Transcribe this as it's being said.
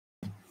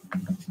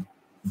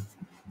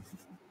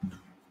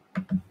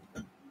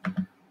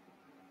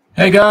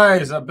Hey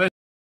guys, I bet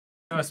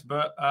us,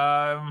 but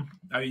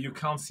you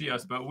can't see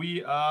us, but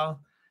we are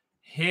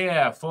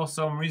here for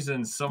some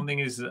reason. Something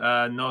is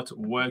not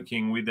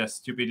working with that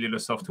stupid little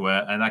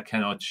software, and I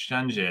cannot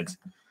change it.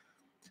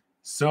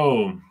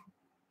 So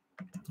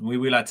we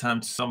will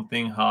attempt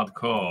something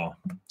hardcore.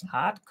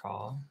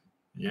 Hardcore?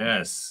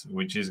 Yes,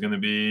 which is going to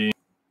be...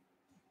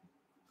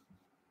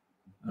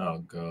 Oh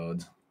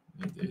God,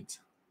 edit.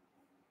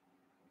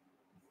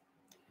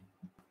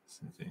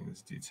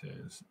 Settings,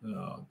 details.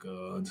 Oh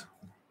God,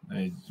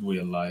 we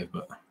are live,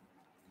 but...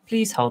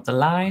 Please hold the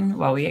line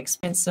while we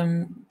experience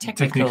some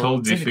technical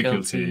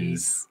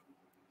difficulties.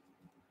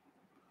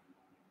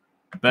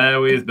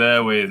 Bear with.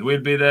 We'll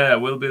be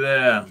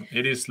there.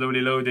 It is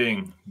slowly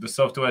loading. The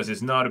software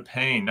is not a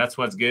pain. That's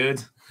what's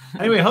good.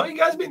 Anyway, how you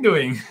guys been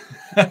doing?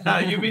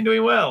 You've been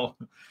doing well.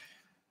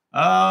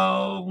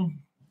 Oh,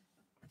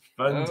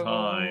 fun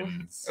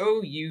times.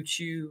 Oh,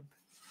 YouTube.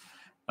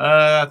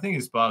 I think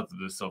it's part of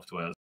the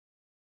software.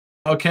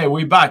 Okay,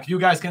 we're back. You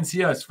guys can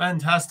see us.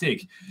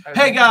 Fantastic. Okay.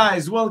 Hey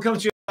guys, welcome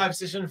to your live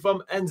session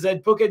from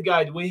NZ Pocket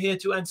Guide. We're here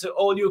to answer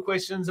all your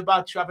questions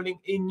about traveling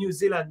in New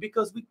Zealand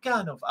because we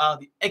kind of are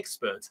the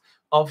experts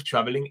of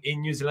traveling in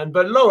New Zealand.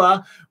 But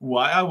Laura,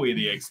 why are we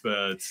the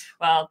experts?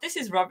 Well, this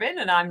is Robin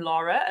and I'm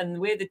Laura, and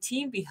we're the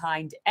team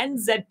behind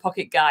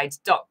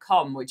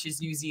NZPocketGuide.com, which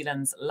is New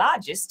Zealand's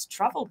largest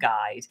travel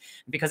guide,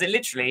 because it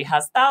literally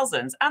has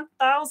thousands and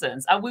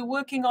thousands, and we're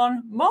working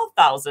on more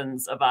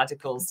thousands of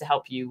articles to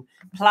help you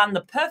plan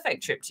the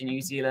perfect trip to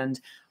New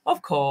Zealand,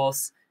 of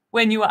course,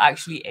 when you are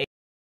actually able.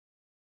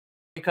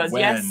 Because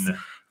yes,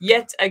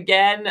 yet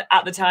again,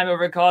 at the time of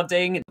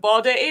recording, the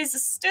border is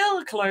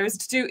still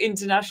closed to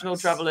international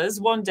travelers.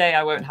 One day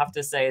I won't have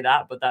to say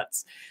that, but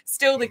that's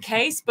still the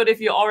case. But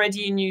if you're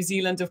already in New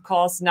Zealand, of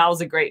course,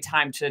 now's a great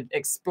time to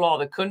explore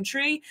the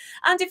country.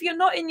 And if you're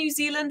not in New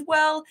Zealand,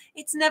 well,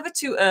 it's never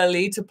too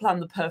early to plan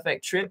the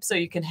perfect trip. So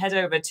you can head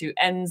over to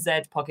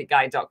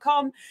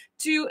nzpocketguide.com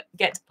to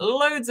get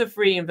loads of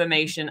free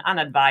information and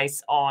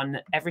advice on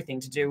everything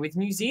to do with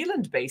New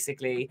Zealand,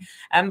 basically.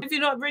 If you're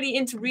not really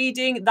into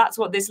reading, that's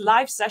what this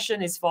live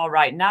session is for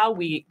right now.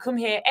 We come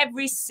here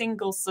every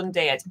single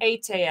Sunday at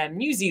 8 a.m.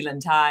 New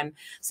Zealand time,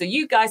 so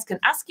you guys can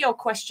ask your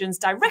questions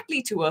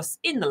directly to us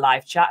in the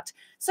live chat.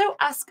 So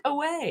ask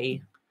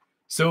away.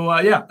 So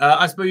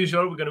as per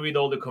usual, we're going to read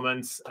all the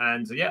comments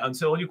and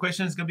answer all your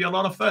questions. It's going to be a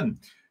lot of fun.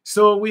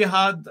 So we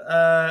had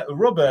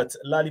Robert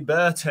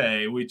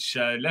Laliberte, which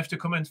left a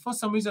comment. For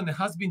some reason, it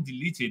has been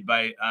deleted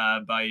by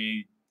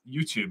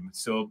YouTube.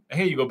 So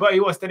here you go. But he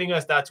was telling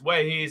us that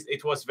where he is,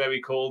 it was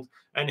very cold,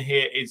 and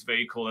here it's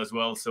very cold as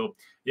well. So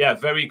yeah,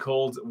 very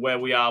cold where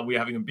we are. We're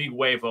having a big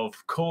wave of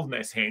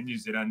coldness here in New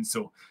Zealand.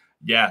 So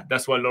yeah,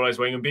 that's why Laura is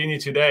wearing a beanie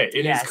today.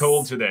 It is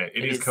cold today.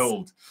 It is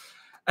cold.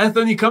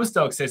 Anthony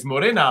Comstock says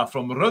Morena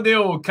from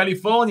Rodeo,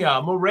 California.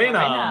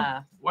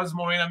 Morena. What does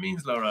Morena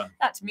means, Laura?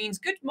 That means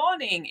good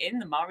morning in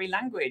the Maori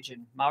language.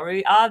 And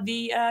Maori are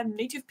the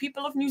native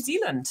people of New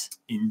Zealand.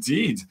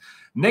 Indeed.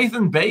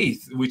 Nathan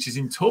Baith, which is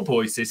in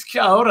Taupo, he says,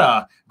 Kia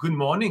ora. Good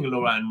morning,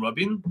 Laura and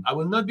Robin. I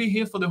will not be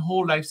here for the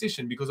whole live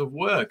session because of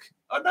work.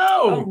 Oh,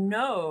 no. Oh,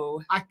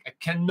 no. I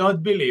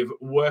cannot believe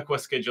work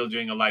was scheduled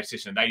during a live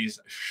session. That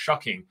is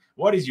shocking.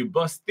 What is your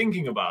boss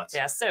thinking about? They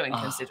are so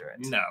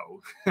inconsiderate.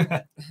 No.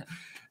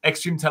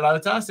 Extreme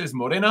Talalta says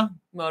Morena.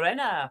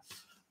 Morena.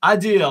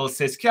 Adil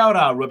says, Kia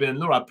ora, Robin and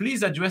Laura,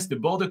 please address the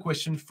border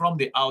question from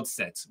the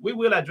outset. We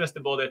will address the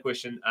border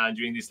question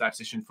during this live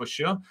session for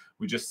sure.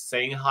 We're just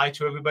saying hi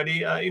to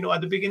everybody, at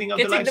the beginning of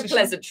the live session. Getting the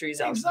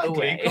pleasantries out of the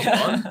way.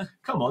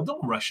 Come on,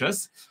 don't rush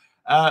us.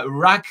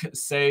 Rack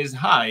says,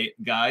 hi,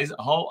 guys.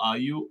 How are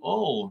you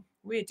all?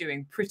 We're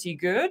doing pretty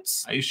good.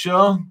 Are you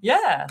sure?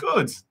 Yeah.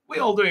 Good.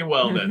 We're all doing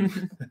well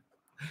then.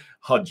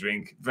 Hot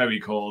drink,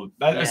 very cold.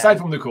 Aside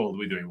from the cold,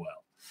 we're doing well.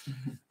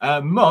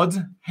 Mod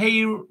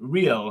Hey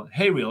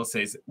Real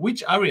says,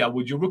 which area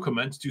would you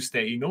recommend to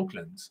stay in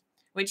Auckland?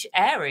 Which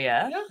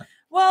area? Yeah.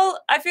 Well,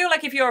 I feel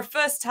like if you're a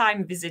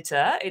first-time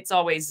visitor, it's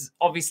always,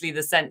 obviously,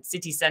 the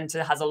city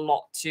centre has a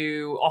lot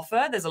to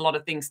offer. There's a lot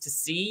of things to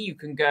see. You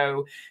can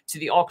go to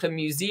the Auckland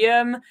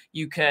Museum.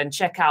 You can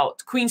check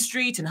out Queen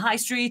Street and High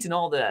Street and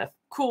all the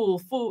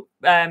cool,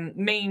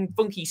 main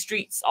funky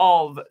streets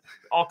of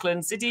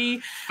Auckland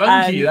City.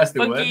 Funky, that's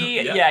the word.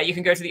 Yeah, you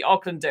can go to the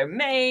Auckland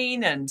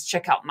Domain and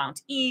check out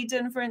Mount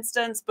Eden, for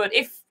instance. But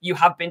if you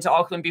have been to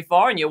Auckland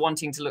before and you're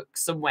wanting to look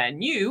somewhere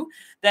new,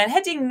 then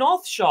heading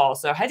North Shore,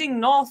 so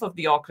heading north of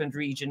the Auckland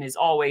region, is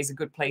always a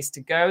good place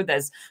to go.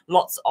 There's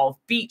lots of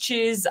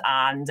beaches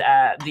and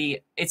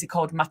is it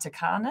called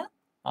Matakana?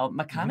 Or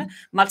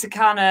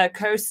Matakana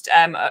coast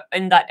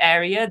in that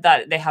area,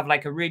 that they have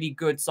like a really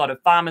good sort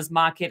of farmers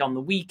market on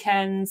the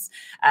weekends.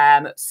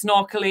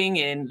 Snorkeling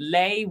in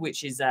Ley,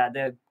 which is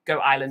the Goat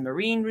Island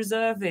Marine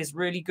Reserve, is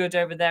really good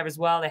over there as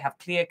well. They have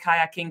clear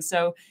kayaking.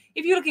 So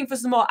if you're looking for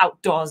some more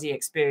outdoorsy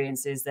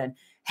experiences, then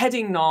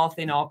heading north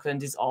in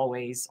Auckland is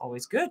always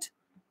good.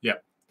 Yeah.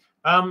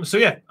 So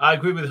yeah, I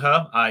agree with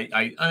her.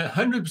 I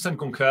 100%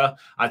 concur.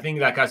 I think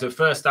like as a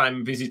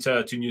first-time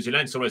visitor to New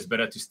Zealand, it's always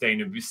better to stay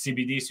in a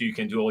CBD so you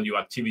can do all your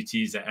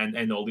activities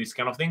and all these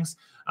kind of things.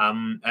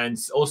 And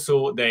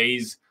also there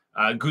is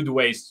good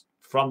ways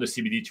from the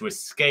CBD to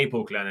escape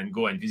Auckland and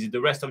go and visit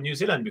the rest of New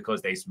Zealand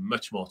because there is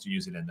much more to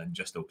New Zealand than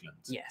just Auckland.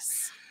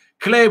 Yes.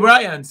 Clay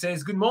Bryan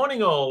says, good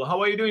morning all.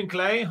 How are you doing,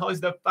 Clay? How is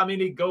the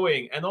family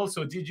going? And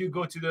also, did you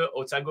go to the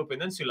Otago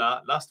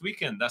Peninsula last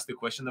weekend? That's the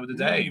question of the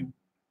day.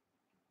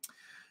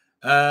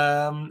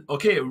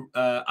 Okay,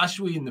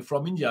 Ashwin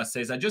from India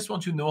says, I just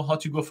want to know how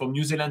to go from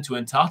New Zealand to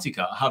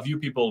Antarctica. Have you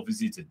people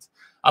visited?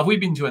 Have we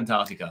been to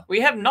Antarctica? We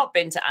have not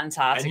been to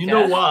Antarctica. And you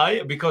know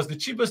why? Because the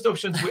cheapest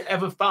options we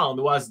ever found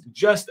was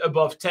just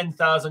above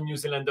 10,000 New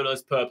Zealand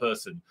dollars per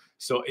person.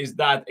 So is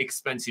that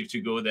expensive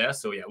to go there?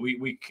 So yeah,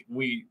 we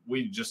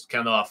just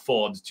cannot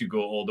afford to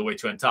go all the way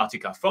to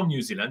Antarctica from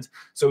New Zealand.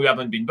 So we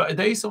haven't been, but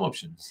there is some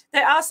options.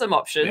 There are some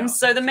options.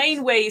 So the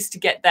main ways to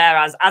get there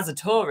as a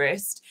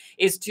tourist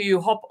is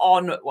to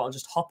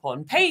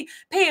pay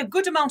a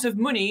good amount of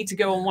money to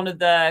go on one of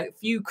the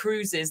few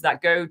cruises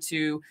that go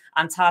to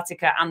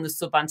Antarctica and the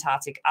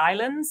subantarctic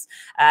islands.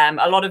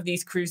 A lot of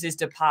these cruises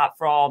depart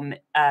from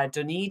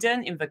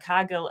Dunedin,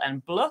 Invercargill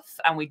and Bluff.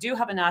 And we do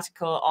have an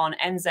article on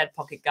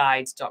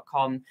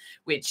NZPocketGuides.com,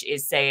 which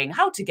is saying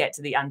how to get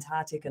to the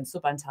Antarctic and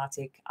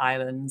subantarctic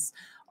islands.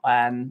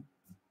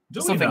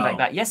 Something like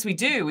that. Yes, we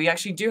do. We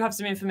actually do have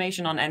some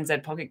information on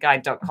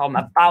NZPocketGuide.com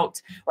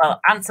about,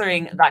 well,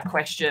 answering that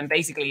question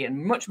basically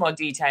in much more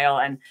detail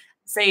and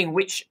saying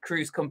which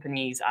cruise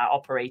companies are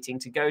operating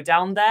to go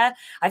down there.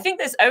 I think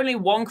there's only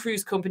one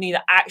cruise company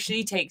that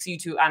actually takes you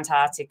to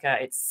Antarctica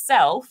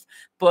itself,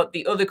 but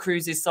the other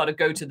cruises sort of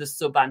go to the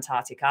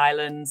subantarctic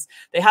islands.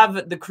 They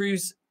have the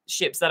cruise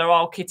ships that are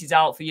all kitted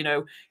out for, you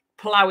know,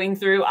 plowing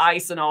through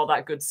ice and all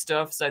that good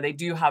stuff. So they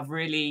do have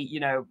really, you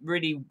know,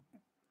 really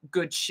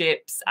good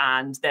ships,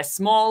 and they're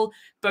small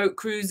boat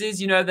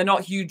cruises. You know, they're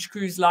not huge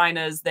cruise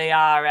liners. They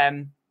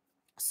are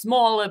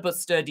smaller but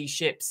sturdy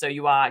ships. So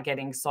you are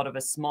getting sort of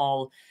a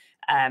small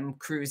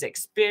cruise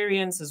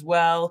experience as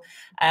well.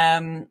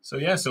 Guys,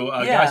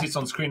 it's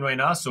on screen right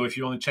now. So if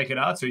you want to check it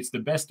out, so it's the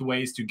best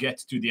ways to get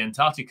to the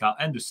Antarctica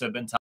and the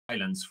subantarctic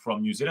islands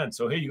from New Zealand.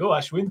 So here you go,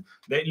 Ashwin.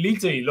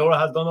 Literally, Laura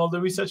has done all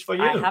the research for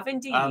you. I have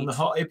indeed. And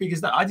how epic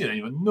is that? I didn't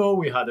even know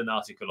we had an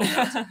article on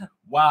that.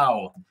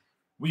 Wow.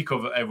 We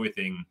cover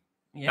everything.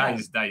 Yeah.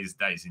 That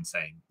is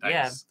insane.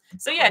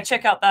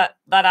 Check out that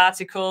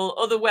article.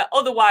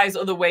 Otherwise,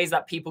 other ways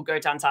that people go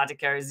to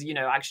Antarctica is, you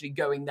know, actually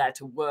going there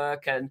to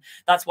work, and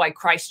that's why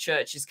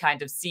Christchurch is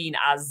kind of seen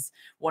as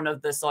one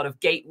of the sort of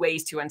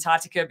gateways to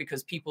Antarctica,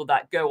 because people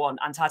that go on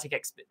Antarctic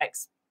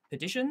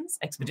expeditions,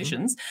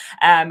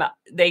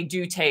 they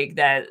do take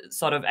their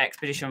sort of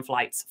expedition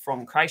flights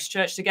from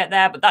Christchurch to get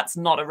there, but that's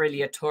not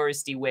really a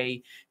touristy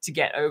way to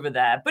get over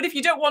there. But if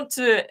you don't want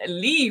to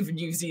leave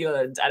New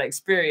Zealand and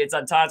experience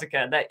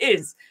Antarctica, there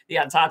is the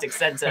Antarctic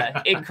Centre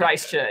in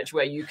Christchurch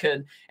where you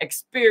can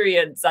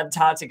experience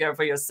Antarctica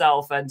for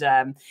yourself. And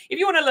if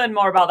you want to learn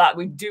more about that,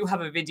 we do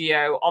have a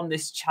video on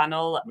this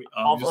channel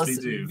of us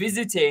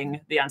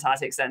visiting the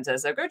Antarctic Centre.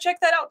 So go check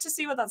that out to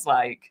see what that's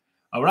like.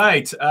 All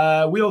right.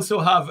 We also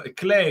have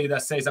Clay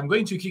that says, I'm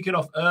going to kick it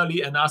off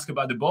early and ask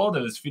about the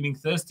borders. Feeling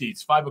thirsty.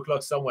 It's 5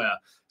 o'clock somewhere.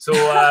 So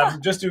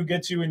just to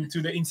get you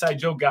into the inside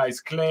joke,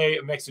 guys, Clay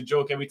makes a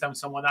joke every time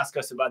someone asks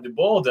us about the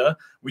border,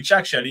 which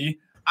actually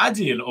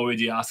Adil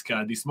already asked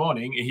this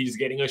morning. He's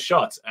getting a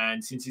shot.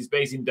 And since he's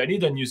based in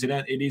Dunedin, New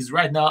Zealand, it is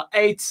right now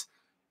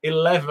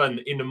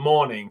 8:11 in the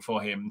morning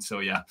for him. So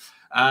yeah.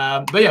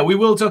 But yeah, we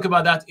will talk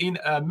about that in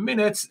a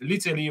minute.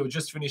 Literally, we're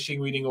just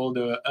finishing reading all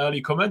the early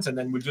comments, and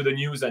then we'll do the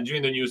news. And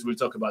during the news, we'll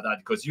talk about that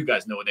because you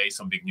guys know there is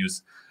some big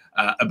news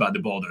about the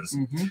borders.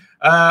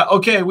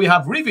 Okay, we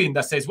have Rivin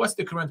that says, what's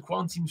the current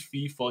quarantine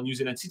fee for New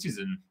Zealand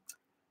citizen?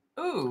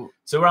 Ooh.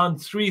 So around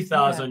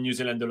 3,000 New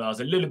Zealand dollars,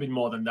 a little bit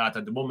more than that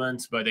at the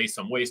moment, but there's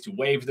some ways to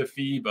waive the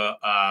fee, but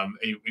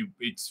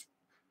it's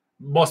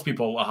most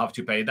people will have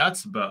to pay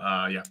that, but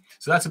yeah.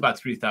 So that's about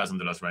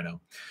 $3,000 right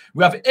now.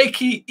 We have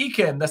Eki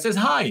Iken that says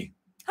hi.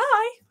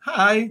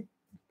 Hi.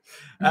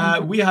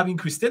 We have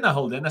Christina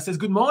Holden that says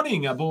good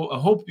morning. I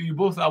hope you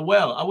both are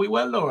well. Are we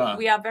well, Laura?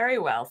 We are very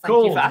well. Thank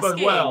you for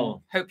asking.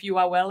 Well. Hope you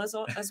are well as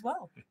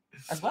well.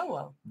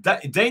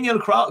 Daniel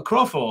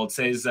Crawford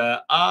says,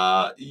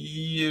 are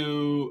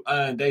you...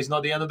 there's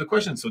not the end of the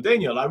question. So,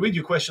 Daniel, I'll read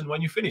your question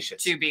when you finish it.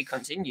 To be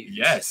continued.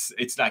 Yes,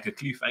 it's like a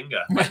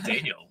cliffhanger by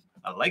Daniel.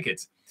 I like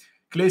it.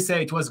 Clay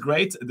said it was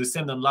great, the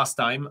same than last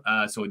time.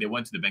 So they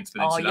went to the Banks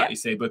Peninsula. He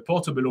said, but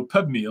Portobello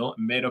pub meal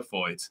made up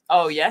for it.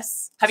 Oh,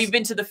 yes. Have you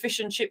been to the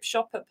fish and chip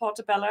shop at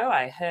Portobello?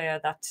 I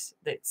hear that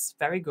it's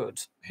very good.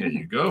 Here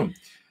you go.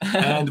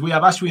 And we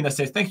have Ashwin that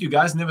says, thank you,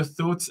 guys. Never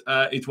thought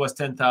it was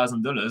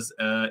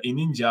 $10,000. In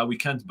India, we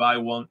can't buy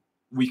one.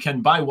 We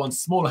can buy one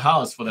small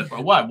house for that.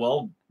 Why?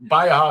 Well,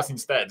 buy a house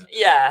instead.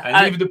 Yeah.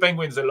 And leave the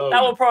penguins alone.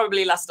 That will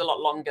probably last a lot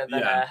longer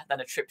than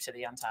a trip to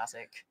the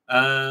Antarctic.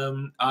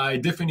 I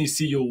definitely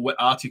see your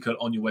article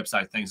on your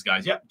website. Thanks,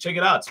 guys. Yeah, check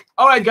it out.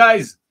 All right,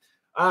 guys.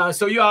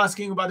 So you're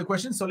asking about the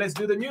question, so let's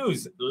do the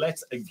news.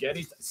 Let's get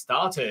it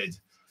started.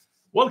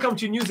 Welcome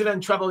to New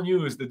Zealand Travel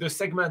News, the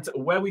segment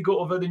where we go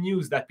over the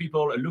news that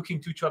people looking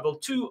to travel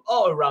to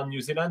or around New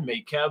Zealand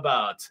may care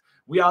about.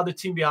 We are the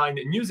team behind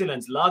New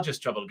Zealand's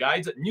largest travel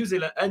guide,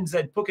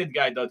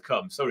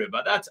 NZPocketGuide.com. Sorry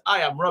about that.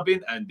 I am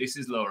Robin, and this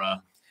is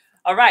Laura.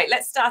 All right,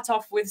 let's start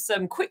off with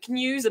some quick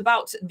news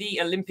about the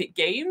Olympic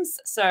Games.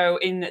 So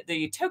in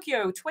the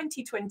Tokyo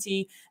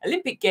 2020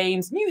 Olympic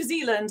Games, New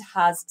Zealand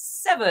has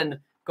 7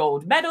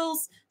 gold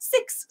medals,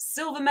 6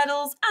 silver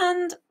medals,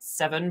 and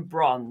 7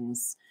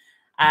 bronze.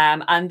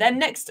 And then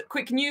next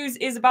quick news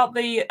is about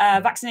the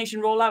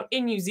vaccination rollout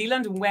in New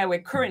Zealand and where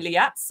we're currently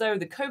at. So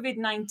the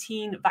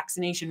COVID-19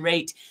 vaccination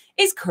rate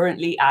is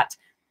currently at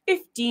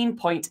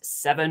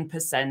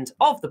 15.7%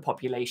 of the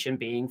population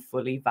being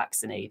fully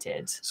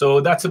vaccinated.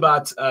 So that's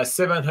about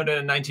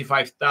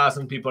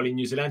 795,000 people in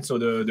New Zealand. So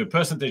the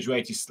percentage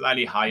rate is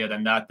slightly higher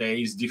than that. There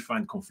is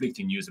different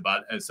conflicting news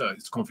about so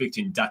it's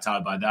conflicting data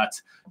about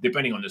that,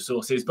 depending on the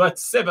sources. But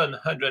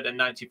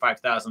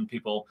 795,000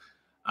 people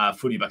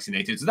fully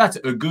vaccinated. So that's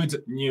a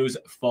good news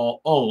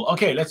for all.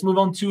 Okay, let's move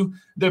on to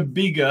the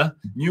bigger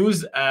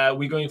news.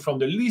 We're going from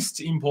the least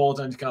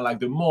important, kind of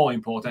like the more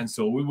important.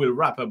 So we will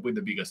wrap up with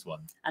the biggest one.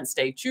 And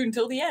stay tuned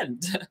till the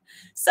end.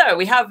 So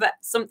we have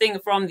something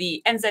from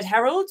the NZ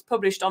Herald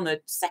published on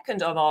the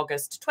 2nd of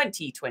August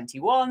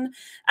 2021.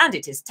 And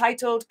it is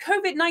titled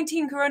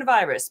COVID-19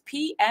 Coronavirus.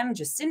 PM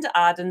Jacinda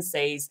Ardern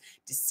says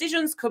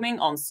decisions coming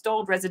on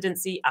stalled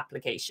residency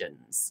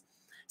applications.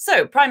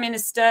 So, Prime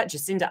Minister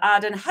Jacinda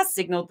Ardern has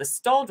signalled the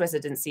stalled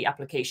residency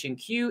application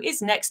queue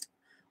is next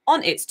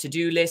on its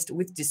to-do list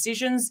with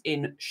decisions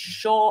in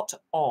short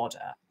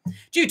order.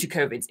 Due to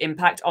COVID's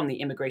impact on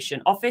the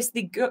Immigration Office,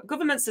 the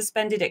government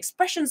suspended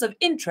expressions of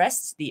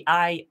interest, the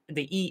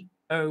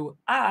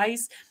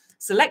EOIs,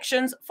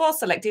 selections for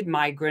selected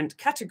migrant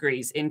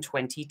categories in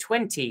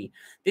 2020.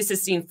 This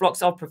has seen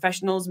flocks of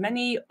professionals,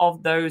 many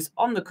of those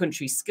on the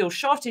country's skill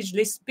shortage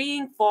list,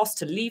 being forced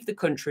to leave the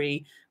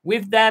country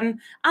with them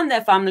and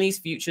their families'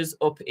 futures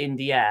up in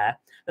the air.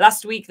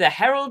 Last week, the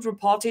Herald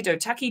reported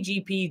Otaki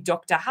GP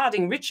Dr.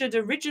 Harding Richard,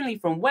 originally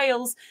from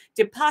Wales,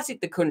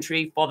 departed the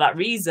country for that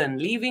reason,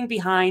 leaving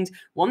behind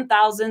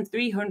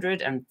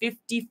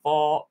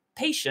 1,354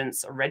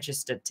 patients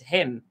registered to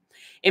him.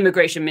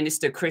 Immigration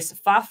Minister Chris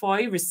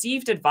Fafoy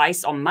received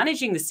advice on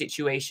managing the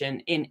situation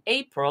in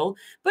April,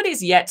 but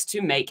is yet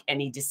to make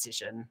any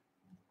decision.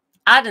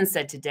 Ardern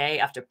said today,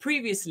 after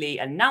previously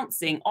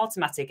announcing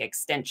automatic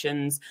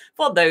extensions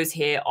for those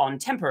here on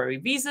temporary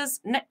visas,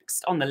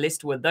 next on the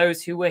list were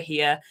those who were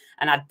here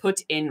and had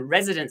put in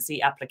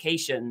residency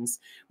applications.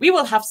 We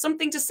will have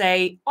something to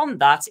say on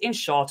that in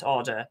short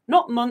order,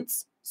 not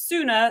months,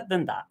 sooner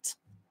than that.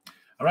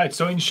 All right.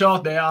 So in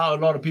short, there are a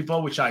lot of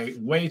people which are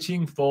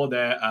waiting for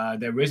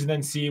their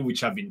residency,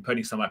 which have been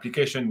putting some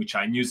application, which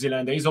are in New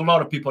Zealand. There is a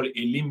lot of people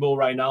in limbo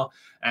right now.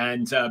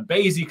 And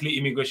basically,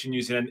 Immigration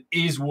New Zealand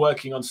is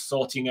working on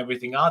sorting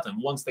everything out.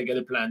 And once they get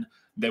a plan,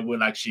 they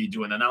will actually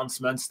do an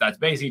announcement. That's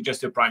basically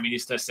just the Prime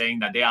Minister saying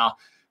that they are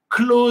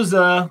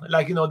closer,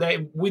 like, you know,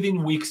 they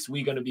within weeks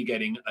we're going to be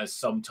getting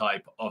some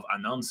type of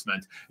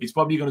announcement. It's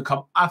probably going to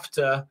come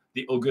after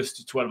the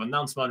August 12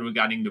 announcement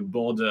regarding the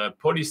border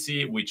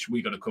policy, which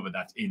we're going to cover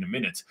that in a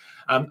minute.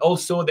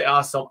 Also, there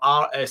are some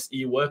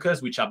RSE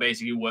workers, which are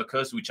basically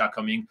workers which are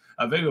coming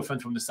very often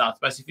from the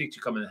South Pacific to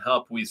come and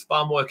help with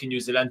farm work in New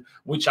Zealand,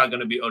 which are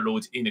going to be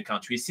allowed in the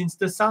country since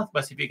the South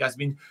Pacific has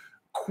been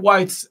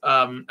quite,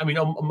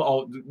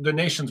 the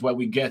nations where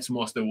we get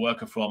most of the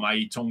worker from,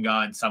 i.e.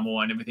 Tonga and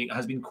Samoa and everything,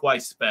 has been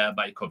quite spared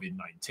by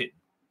COVID-19.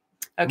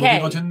 Okay.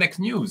 Moving on to the next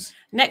news.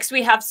 Next,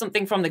 we have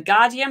something from The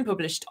Guardian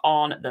published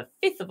on the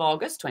 5th of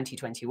August,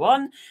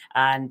 2021,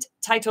 and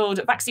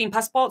titled Vaccine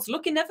Passports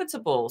Look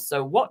Inevitable.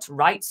 So what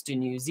rights do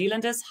New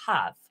Zealanders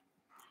have?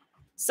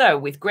 So,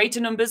 with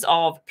greater numbers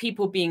of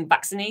people being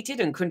vaccinated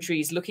and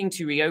countries looking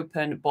to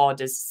reopen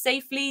borders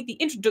safely, the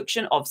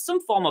introduction of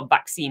some form of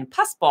vaccine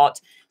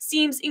passport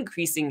seems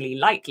increasingly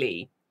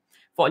likely.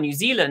 For New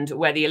Zealand,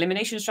 where the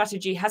elimination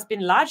strategy has been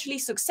largely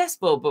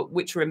successful, but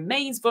which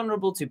remains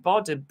vulnerable to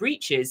border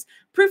breaches,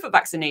 proof of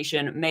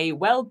vaccination may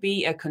well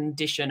be a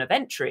condition of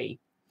entry.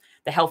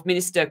 The Health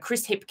Minister,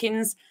 Chris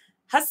Hipkins,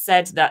 has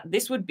said that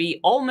this would be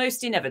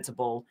almost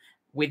inevitable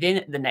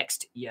within the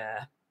next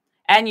year.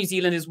 Air New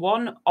Zealand is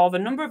one of a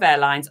number of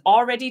airlines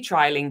already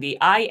trialling the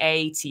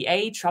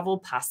IATA Travel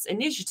Pass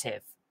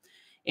initiative.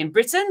 In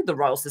Britain, the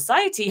Royal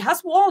Society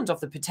has warned of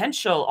the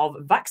potential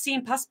of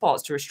vaccine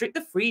passports to restrict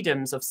the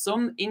freedoms of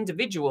some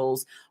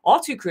individuals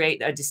or to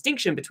create a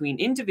distinction between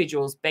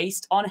individuals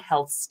based on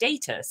health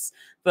status.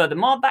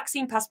 Furthermore,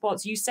 vaccine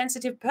passports use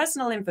sensitive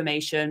personal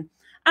information,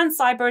 and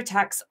cyber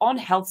attacks on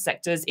health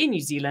sectors in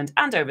New Zealand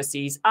and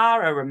overseas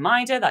are a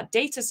reminder that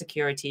data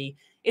security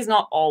is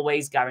not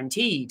always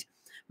guaranteed.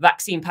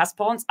 Vaccine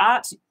passports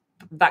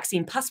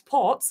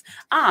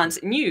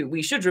aren't new.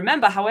 We should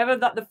remember, however,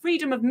 that the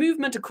freedom of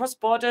movement across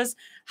borders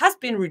has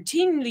been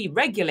routinely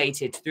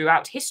regulated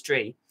throughout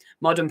history.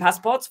 Modern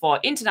passports for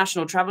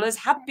international travellers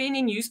have been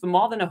in use for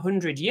more than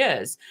 100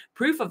 years.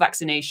 Proof of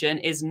vaccination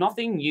is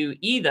nothing new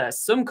either.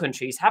 Some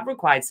countries have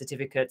required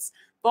certificates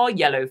for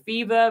yellow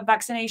fever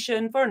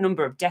vaccination for a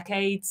number of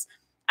decades.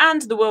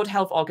 And the World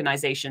Health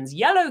Organization's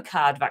yellow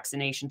card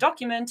vaccination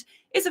document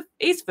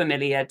is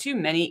familiar to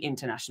many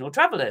international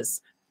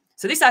travellers.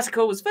 So this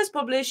article was first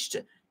published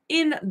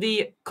in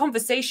The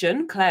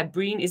Conversation. Claire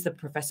Breen is the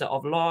Professor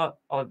of Law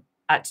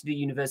at the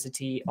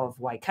University of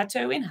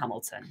Waikato in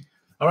Hamilton.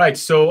 All right,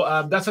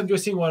 so that's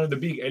interesting. One of the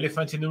big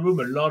elephant in the room.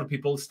 A lot of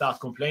people start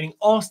complaining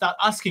or start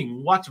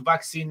asking what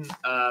vaccine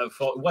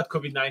for what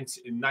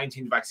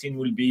COVID-19 vaccine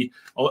will be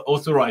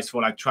authorized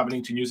for, like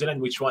traveling to New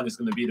Zealand. Which one is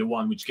going to be the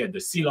one which get the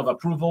seal of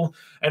approval?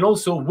 And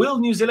also, will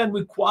New Zealand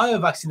require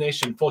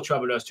vaccination for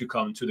travelers to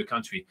come to the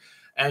country?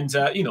 And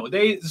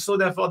so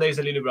therefore there's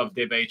a little bit of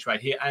debate right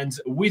here, and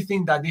we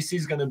think that this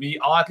is going to be,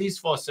 or at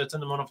least for a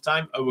certain amount of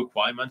time, a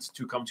requirement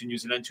to come to New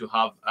Zealand to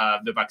have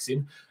the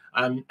vaccine,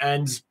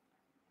 and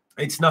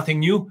it's nothing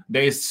new.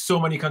 There's so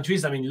many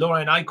countries. I mean, Laura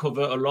and I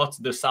cover a lot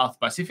the South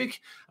Pacific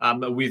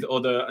with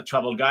other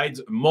travel guides,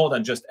 more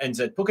than just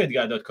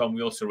nzpocketguide.com.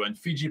 We also run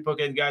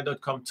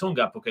fijipocketguide.com,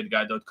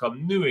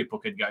 tongapocketguide.com,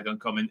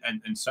 nuepocketguide.com,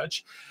 and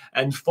such.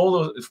 And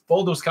for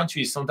those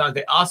countries, sometimes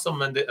there are some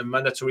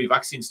mandatory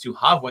vaccines to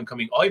have when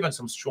coming, or even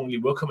some strongly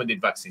recommended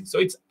vaccines. So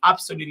it's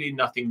absolutely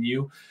nothing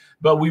new.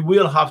 But we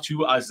will have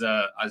to, as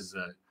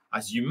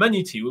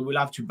humanity, we will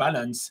have to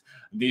balance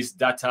this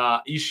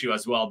data issue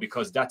as well,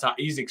 because data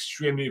is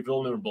extremely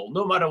vulnerable.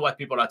 No matter what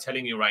people are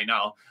telling you right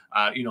now,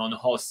 on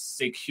how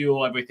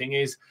secure everything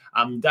is,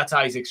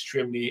 data is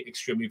extremely,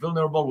 extremely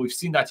vulnerable. We've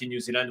seen that in New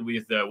Zealand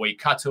with the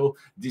Waikato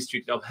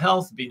District of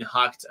Health being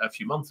hacked a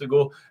few months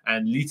ago,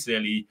 and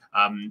literally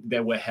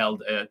they were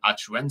held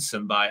at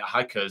ransom by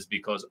hackers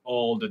because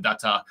all the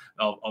data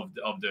of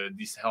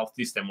this health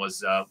system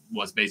was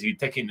basically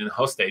taken in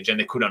hostage, and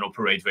they couldn't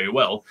operate very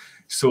well.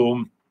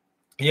 So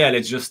yeah,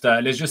 let's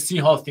just see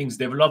how things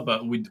develop,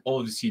 but we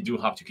obviously do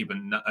have to keep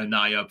an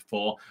eye out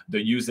for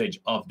the usage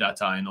of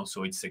data and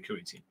also its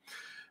security.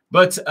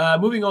 But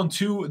moving on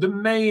to the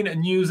main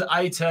news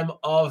item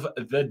of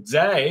the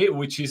day,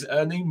 which is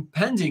an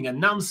impending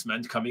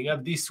announcement coming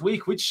up this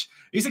week, which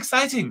is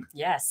exciting.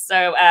 Yes,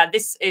 so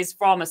this is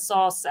from a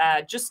source,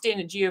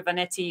 Justin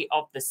Giovanetti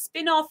of The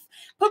Spin-Off,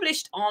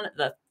 published on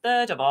the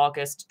 3rd of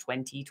August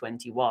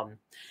 2021.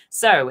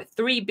 So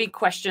 3 big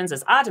questions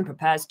as Adam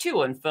prepares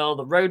to unfurl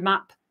the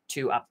roadmap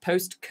to a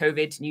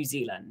post-COVID New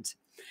Zealand.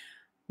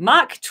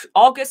 Mark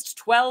August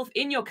 12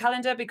 in your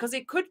calendar, because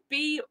it could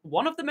be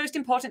one of the most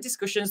important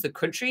discussions the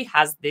country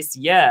has this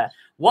year.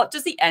 What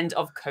does the end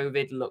of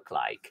COVID look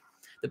like?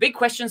 The big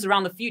questions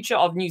around the future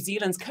of New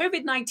Zealand's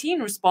COVID-19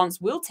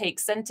 response will take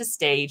centre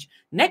stage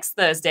next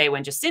Thursday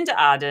when Jacinda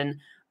Ardern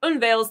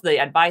unveils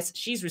the advice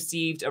she's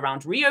received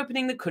around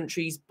reopening the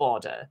country's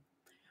border.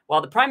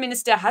 While the Prime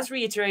Minister has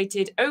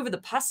reiterated over the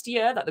past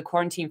year that the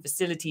quarantine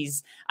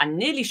facilities and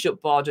nearly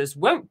shut borders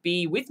won't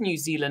be with New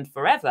Zealand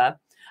forever,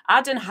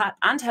 Ardern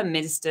and her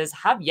ministers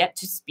have yet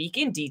to speak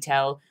in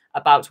detail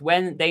about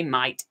when they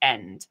might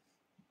end.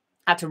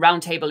 At a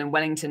roundtable in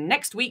Wellington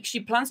next week, she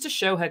plans to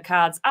show her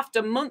cards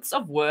after months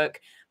of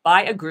work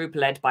by a group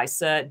led by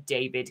Sir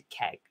David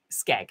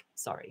Skegg.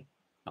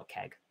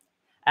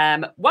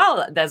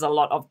 While there's a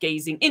lot of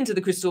gazing into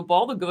the crystal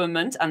ball, the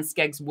government and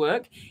Skegg's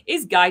work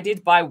is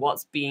guided by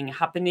what's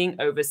happening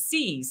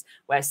overseas,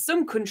 where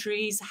some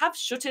countries have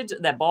shuttered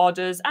their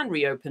borders and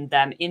reopened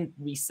them in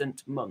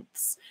recent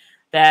months.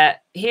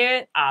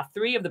 Here are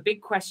 3 of the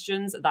big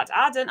questions that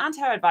Ardern and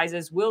her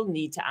advisors will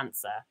need to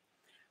answer.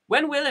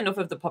 When will enough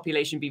of the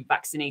population be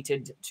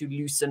vaccinated to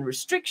loosen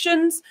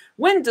restrictions?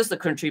 When does the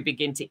country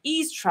begin to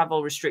ease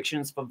travel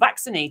restrictions for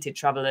vaccinated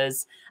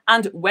travellers?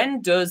 And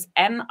when does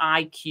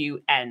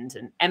MIQ end?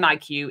 And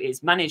MIQ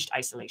is Managed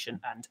Isolation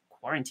and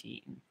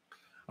Quarantine.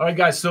 All right,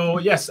 guys. So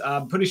yes,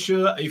 I'm pretty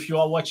sure if you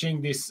are watching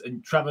this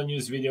travel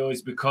news video,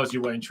 it's because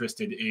you were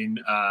interested in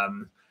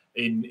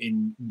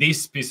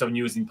this piece of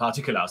news in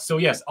particular. So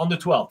yes, on the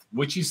 12th,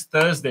 which is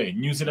Thursday,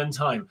 New Zealand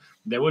time,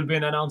 there will be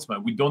an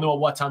announcement. We don't know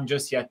what time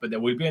just yet, but there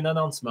will be an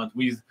announcement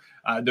with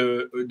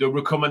the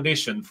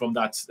recommendation from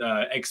that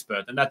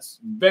expert, and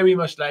that's very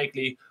much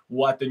likely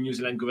what the New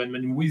Zealand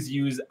government will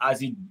use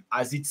as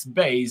its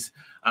base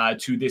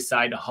to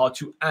decide how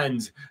to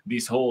end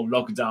this whole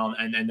lockdown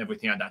and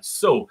everything like that.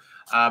 So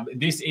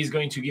this is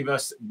going to give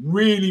us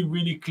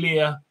really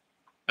clear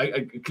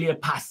a clear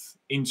path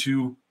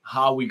into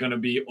how we're going to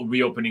be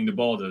reopening the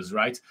borders,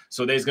 right?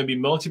 So there's going to be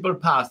multiple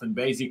paths, and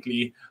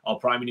basically our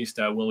Prime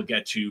Minister will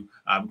get to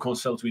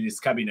consult with his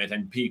cabinet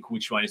and pick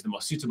which one is the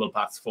most suitable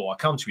path for our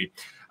country.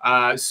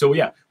 So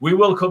yeah, we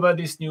will cover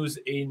this news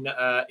in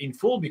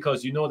full,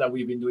 because you know that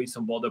we've been doing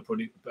some border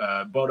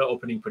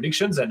opening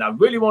predictions, and I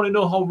really want to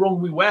know how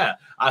wrong we were.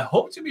 I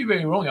hope to be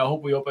very wrong. I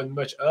hope we opened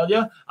much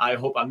earlier. I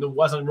hope I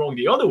wasn't wrong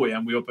the other way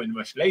and we opened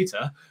much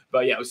later.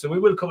 But yeah, so we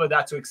will cover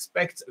that. So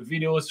expect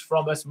videos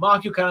from us.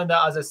 Mark your calendar,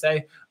 as I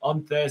say,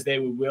 on Thursday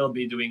we will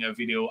be doing a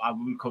video. I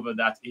will cover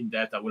that in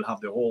depth. I will have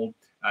the whole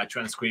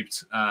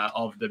transcript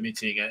of the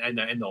meeting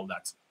and all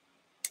that.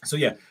 So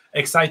yeah,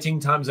 exciting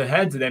times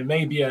ahead. There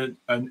may be an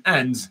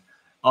end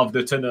of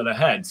the tunnel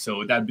ahead.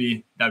 So that'd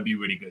be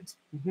really good.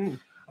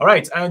 All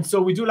right, and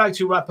so we do like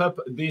to wrap up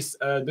this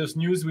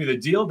news with a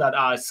deal that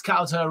I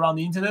scout around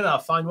the internet. I'll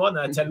find one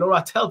and I tell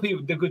Laura, tell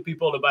people, the good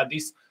people about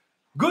this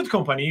good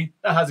company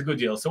that has a good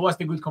deal. So what's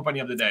the good company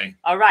of the day?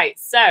 All right.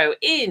 So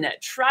in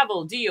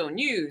travel deal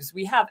news,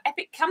 we have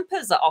Epic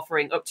Campers are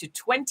offering up to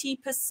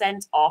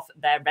 20% off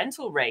their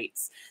rental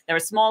rates. They're a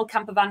small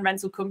camper van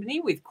rental company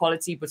with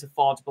quality but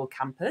affordable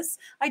campers,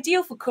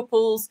 ideal for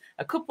couples,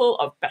 a couple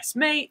of best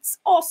mates,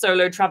 or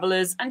solo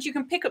travelers, and you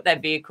can pick up their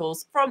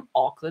vehicles from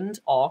Auckland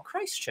or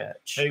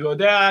Christchurch. There you go.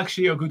 They're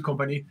actually a good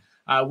company.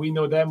 We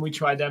know them. We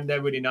try them.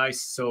 They're really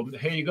nice. So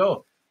here you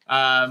go.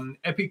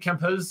 Epic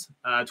Campers,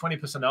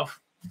 20% off.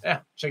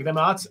 Yeah, check them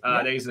out.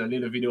 There is a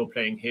little video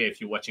playing here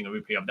if you're watching a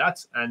replay of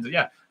that. And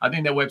yeah, I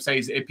think their website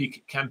is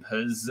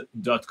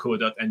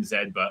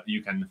epiccampers.co.nz, but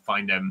you can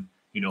find them,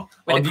 you know,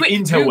 with on a the quick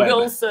interweb.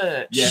 Google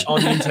search. Yeah,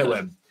 on the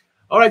interweb.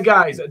 All right,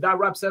 guys, that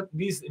wraps up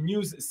this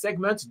news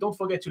segment. Don't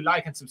forget to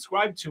like and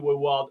subscribe to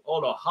reward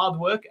all our hard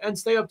work and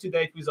stay up to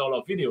date with all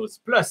our videos.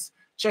 Plus,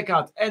 check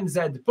out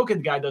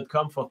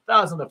nzpocketguide.com for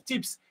thousands of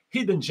tips,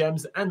 hidden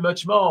gems, and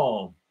much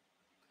more.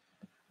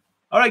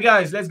 All right,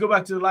 guys, let's go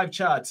back to the live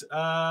chat.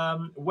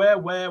 Where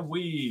were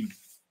we?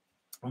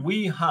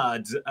 We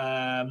had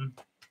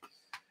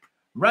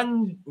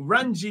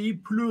Ranji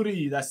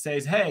Pluri that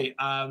says, hey,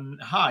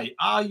 hi,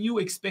 are you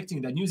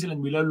expecting that New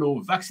Zealand will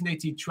allow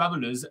vaccinated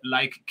travelers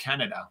like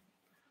Canada?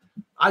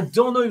 I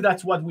don't know if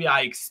that's what we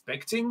are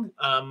expecting.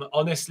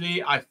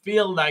 Honestly, I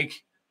feel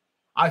like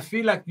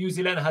New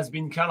Zealand has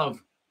been kind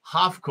of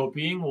half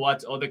copying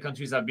what other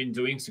countries have been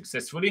doing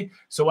successfully.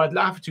 So I'd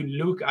love to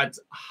look at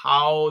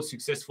how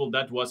successful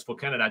that was for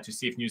Canada to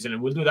see if New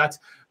Zealand will do that.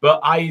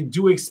 But I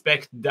do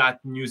expect that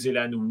New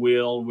Zealand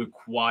will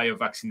require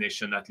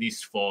vaccination, at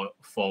least for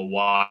a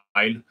while,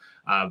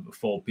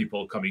 for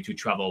people coming to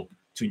travel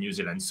to New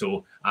Zealand.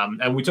 So,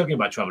 and we're talking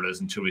about travelers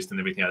and tourists and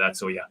everything like that.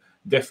 So yeah,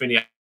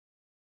 definitely.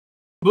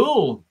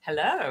 Bull.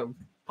 Hello.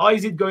 How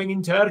is it going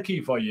in Turkey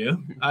for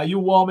you? Are you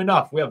warm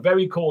enough? We are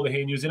very cold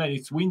here in New Zealand.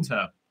 It's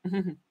winter.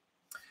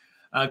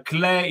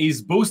 Claire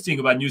is boasting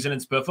about New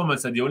Zealand's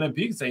performance at the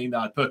Olympics, saying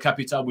that per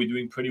capita we're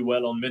doing pretty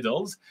well on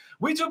medals.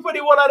 We do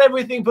pretty well at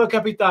everything per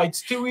capita.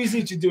 It's too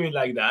easy to do it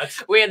like that.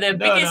 We're the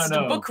biggest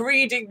book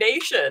reading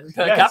nation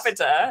per Yes.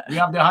 capita. We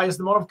have the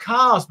highest amount of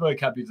cars per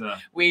capita.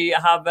 We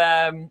have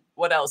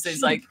what else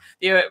is like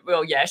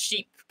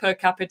sheep per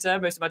capita,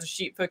 most amount of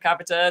sheep per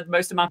capita, the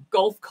most amount of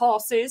golf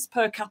courses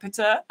per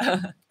capita.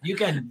 You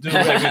can do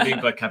everything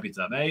per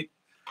capita, mate.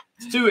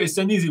 It's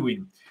an easy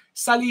win.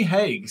 Sally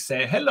Haig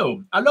say,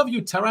 hello, I love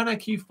your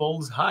Taranaki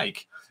Falls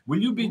hike.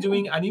 Will you be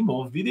doing any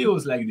more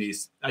videos like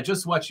this? I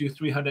just watched your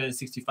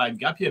 365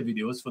 gap year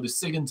videos for the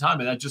second time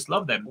and I just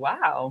love them.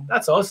 Wow.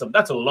 That's awesome.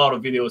 That's a lot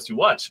of videos to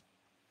watch.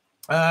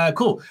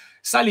 Cool.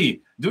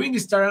 Sally, doing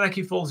this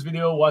Taranaki Falls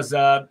video was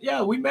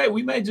we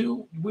may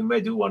do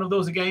one of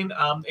those again.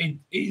 It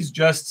is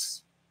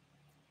just,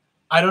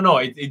 I don't know,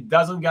 it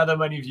doesn't gather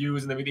many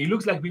views and everything. It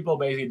looks like people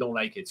basically don't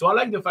like it. So I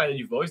like the fact that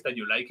you voiced that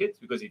you like it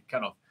because it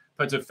kind of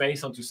puts a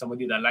face onto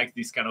somebody that likes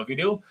this kind of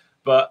video.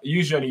 But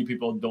usually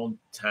people don't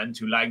tend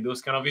to like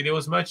those kind of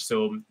videos much.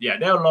 So yeah,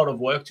 there are a lot of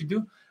work to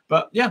do.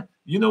 But yeah,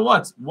 you know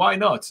what? Why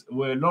not?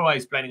 Laura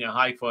is planning a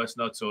hike for us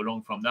not so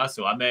long from now.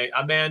 So I may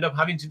end up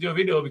having to do a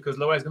video because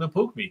Laura is going to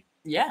poke me.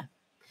 Yeah.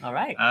 All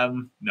right.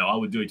 No, I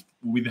would do it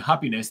with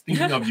happiness.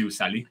 Thinking of you,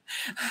 Sally.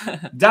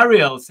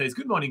 Daryl says,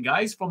 good morning,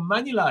 guys. From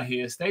Manila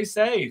here. Stay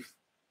safe.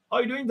 How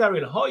are you doing,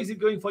 Daryl? How is it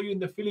going for you in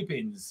the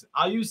Philippines?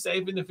 Are you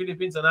safe in the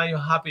Philippines and are you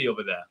happy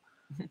over there?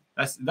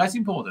 That's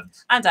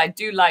important. And I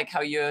do like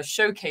how you're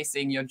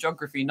showcasing your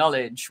geography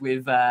knowledge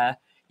with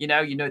you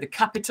know the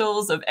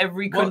capitals of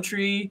every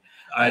country.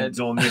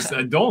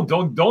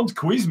 Don't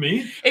quiz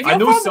me. I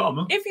know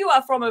some. If you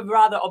are from a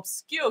rather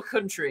obscure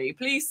country,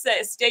 please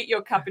state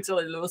your capital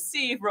and we'll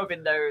see if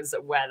Robin knows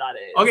where that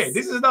is. Okay,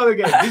 this is not a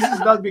game. This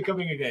is not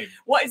becoming a game.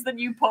 What is the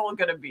new poll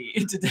going to be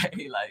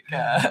today? Like,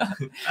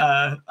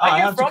 I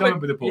have to come up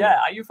with a poll.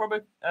 Yeah, are you from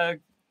a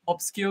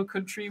obscure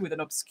country with an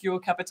obscure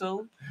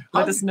capital?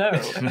 Let us know.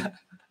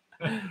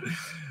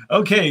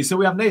 Okay, so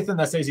we have Nathan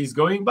that says he's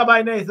going.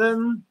 Bye-bye,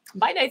 Nathan.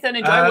 Bye, Nathan.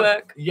 Enjoy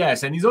work.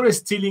 Yes, and he's always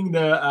stealing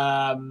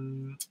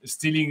Anthony's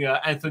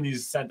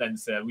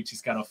sentence, which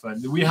is kind of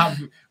fun. We have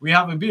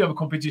a bit of a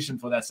competition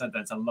for that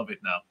sentence. I love it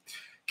now.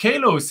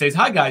 Kalo says,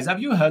 hi, guys.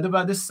 Have you heard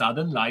about the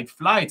Southern Light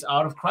flight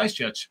out of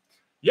Christchurch?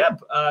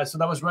 Yep. So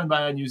that was run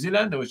by New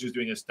Zealand. They was just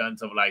doing a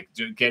stunt of like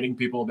getting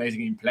people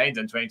basically in planes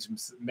and trying to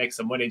make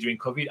some money during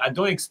COVID. I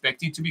don't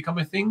expect it to become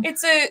a thing.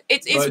 It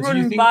is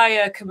run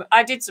by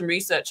I did some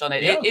research on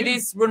it. Yeah, It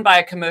is run by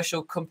a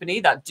commercial company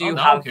that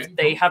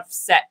have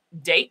set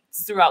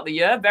dates throughout the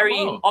year.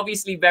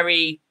 Obviously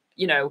very,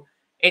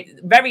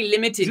 It's very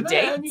limited Didn't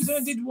Air New dates.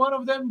 Zealand did one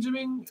of them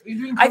during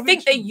I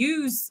think they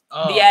use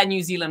the Air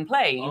New Zealand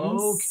planes.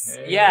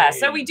 Okay. Yeah,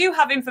 so we do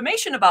have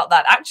information about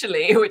that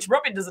actually, which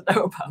Robin doesn't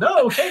know about.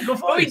 No, okay, go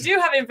for but it. we do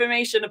have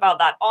information about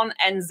that on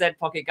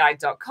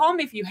nzpocketguide.com.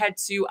 If you head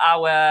to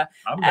our,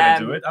 I'm gonna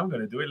do it. I'm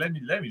gonna do it. Let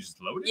me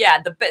just load it.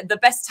 Yeah, the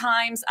best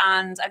times,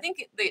 and I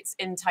think it's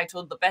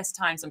entitled "The Best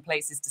Times and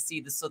Places to See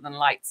the Southern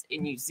Lights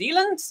in New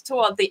Zealand."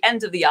 Toward the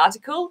end of the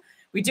article,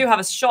 we do have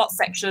a short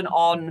section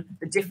on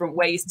the different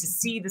ways to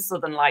see the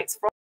Southern Lights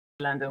from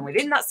New Zealand, and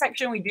within that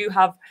section, we do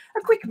have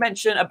a quick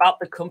mention about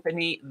the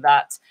company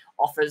that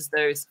offers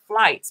those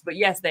flights. But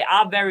yes, they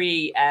are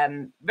very,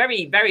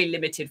 very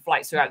limited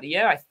flights throughout the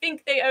year. I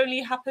think they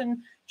only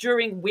happen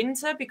during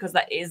winter because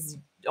that is,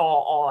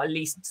 or at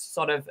least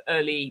sort of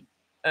early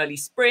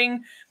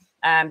spring.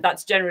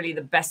 That's generally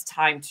the best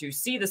time to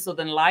see the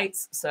Southern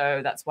Lights.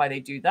 So that's why they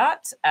do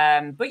that.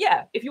 But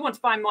yeah, if you want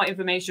to find more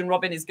information,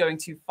 Robin is going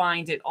to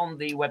find it on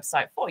the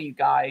website for you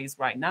guys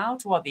right now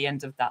toward the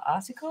end of that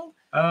article.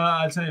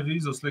 Alternatively,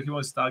 looking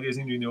at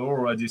stargazing during the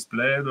aurora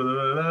display. Blah,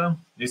 blah, blah.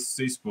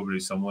 It's probably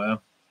somewhere.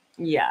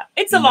 Yeah,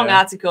 it's a long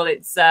article.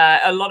 It's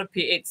a lot of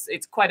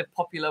it's quite a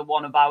popular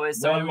one of ours.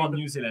 So where in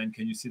New Zealand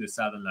can you see the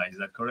Southern Lights? Is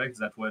that correct? Is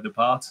that where the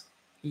part?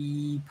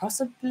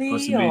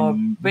 Possibly or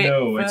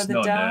no, it's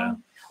not down. There.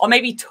 Or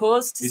maybe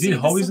tours to Is see it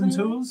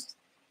horizontals?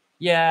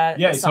 Yeah,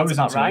 it's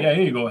horizontal. Right. Yeah,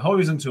 here you go.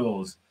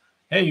 Horizontals.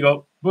 Here you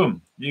go.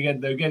 Boom. You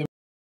get you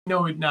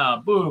know it now.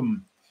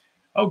 Boom.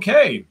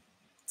 Okay.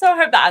 So I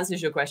hope that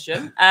answers your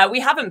question.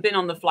 We haven't been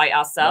on the flight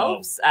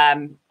ourselves,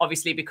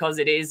 obviously because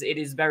it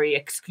is very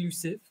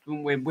exclusive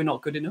and we're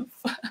not good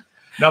enough.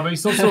 No, but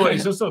it's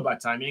also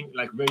about timing.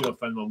 Like very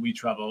often when we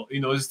travel,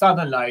 the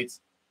Southern Lights,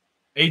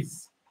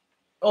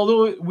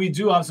 although we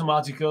do have some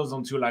articles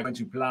onto like when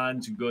to plan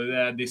to go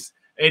there,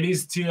 it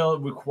is still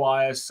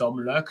requires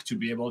some luck to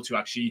be able to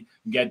actually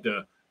get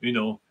the,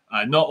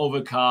 not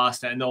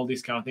overcast and all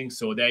these kind of things.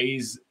 So there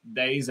is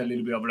a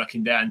little bit of luck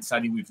in there. And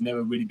sadly, we've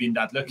never really been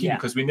that lucky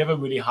because we never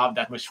really have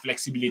that much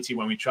flexibility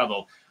when we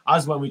travel.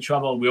 As when we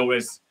travel, we're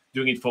always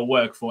doing it for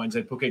work, for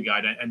NZ Pocket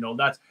Guide and all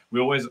that.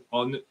 We're always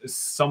on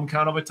some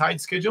kind of a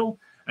tight schedule.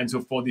 And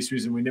so for this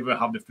reason, we never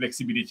have the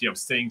flexibility of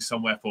staying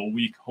somewhere for a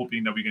week,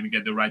 hoping that we're going to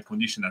get the right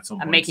condition at some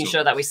point. And making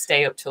sure that we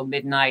stay up till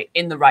midnight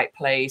in the right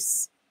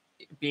place,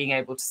 being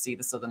able to see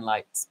the Southern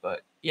Lights.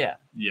 But yeah.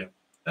 Yeah.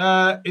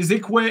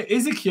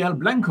 Ezekiel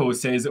Blanco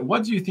says,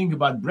 what do you think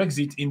about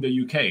Brexit in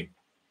the UK?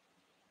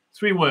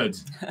 3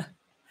 words.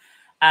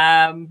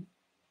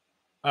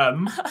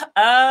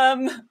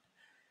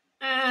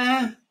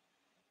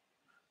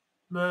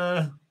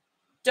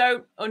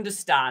 Don't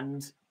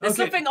understand. There's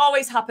something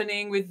always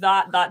happening with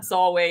that. That's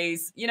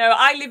always,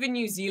 I live in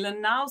New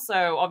Zealand now.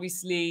 So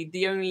obviously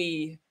the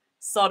only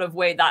sort of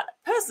way that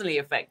personally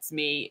affects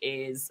me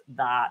is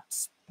that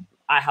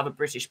I have a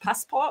British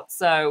passport.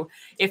 So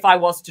if I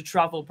was to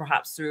travel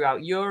perhaps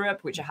throughout Europe,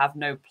 which I have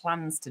no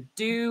plans to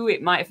do,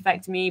 it might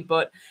affect me.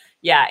 But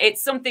yeah,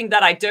 it's something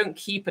that I don't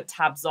keep a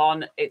tabs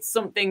on. It's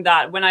something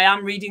that when I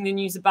am reading the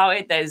news about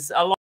it, there's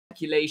a lot of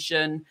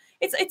speculation.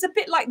 It's a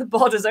bit like the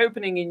borders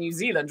opening in New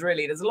Zealand,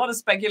 really. There's a lot of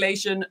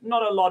speculation,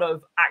 not a lot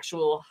of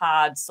actual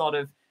hard sort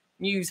of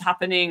news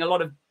happening. A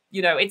lot of,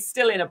 it's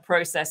still in a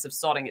process of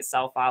sorting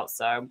itself out.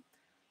 So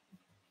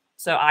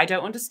I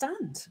don't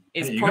understand.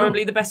 It's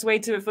probably the best way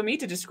for me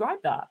to describe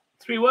that.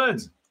 3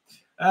 words.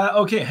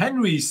 Okay,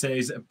 Henry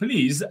says,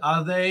 please,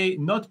 are they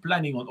not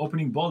planning on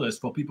opening borders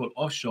for people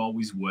offshore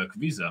with work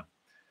visa?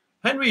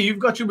 Henry, you've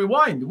got to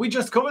rewind. We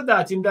just covered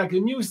that in the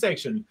news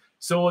section.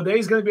 So there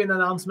is going to be an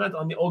announcement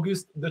on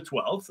August the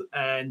 12th.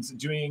 And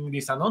during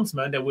this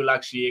announcement, they will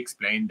actually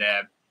explain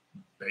their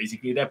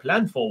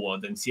plan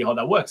forward and see how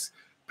that works.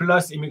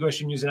 Plus,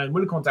 Immigration New Zealand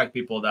will contact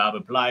people that have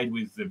applied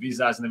with the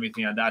visas and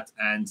everything like that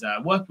and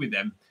work with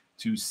them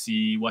to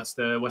see what's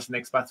the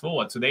next path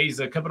forward. So there is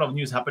a couple of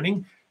news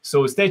happening.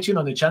 So stay tuned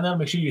on the channel.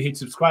 Make sure you hit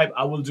subscribe.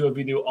 I will do a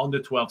video on the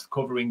 12th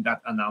covering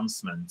that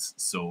announcement.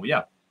 So,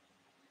 yeah.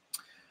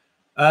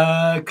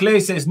 Clay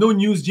says, no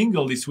news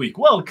jingle this week.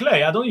 Well,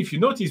 Clay, I don't know if you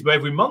noticed, but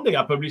every Monday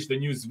I publish the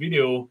news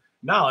video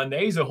now, and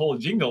there is a whole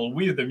jingle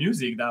with the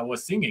music that I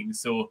was singing.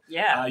 So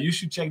yeah, you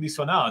should check this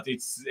one out.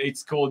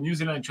 It's called New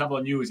Zealand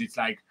Travel News. It's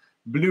like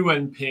blue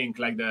and pink,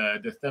 like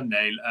the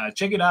thumbnail.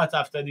 Check it out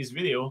after this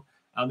video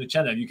on the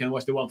channel. You can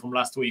watch the one from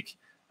last week.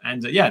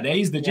 And yeah, there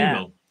is the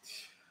jingle.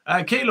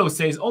 Kalo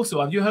says,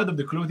 also, have you heard of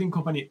the clothing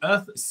company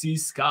Earth, Sea,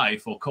 Sky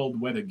for cold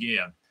weather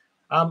gear?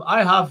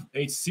 I have.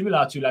 It's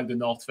similar to like the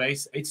North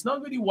Face. It's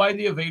not really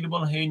widely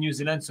available here in New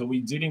Zealand. So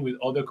we're dealing with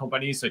other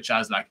companies such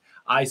as like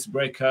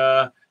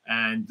Icebreaker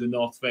and the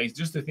North Face,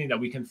 just the thing that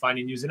we can find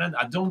in New Zealand.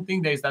 I don't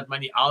think there's that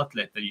many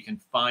outlets that you can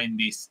find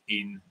this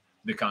in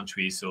the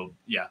country. So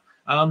yeah.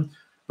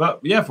 But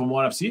yeah, from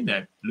what I've seen,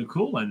 they look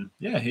cool. And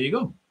yeah, here you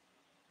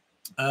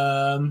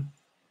go.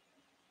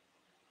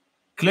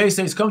 Clay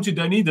says, come to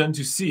Dunedin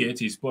to see it.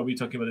 He's probably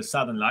talking about the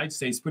Southern Lights.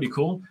 Says it's pretty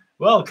cool.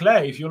 Well,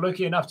 Clay, if you're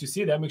lucky enough to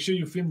see them, make sure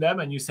you film them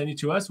and you send it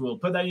to us. We'll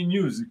put that in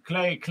news.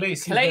 Clay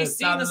sees the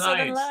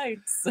Southern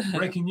Lights.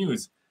 Breaking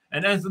news.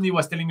 And Anthony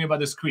was telling me about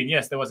the screen.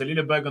 Yes, there was a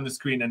little bug on the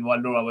screen, and while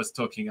Laura was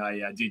talking,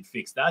 I did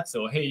fix that.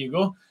 So here you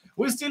go.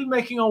 We're still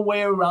making our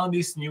way around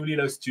this new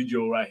little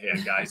studio right here,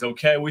 guys.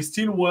 Okay, we're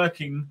still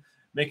working,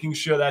 making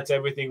sure that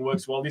everything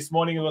works well. This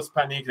morning it was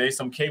panic. There's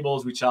some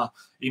cables which are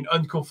in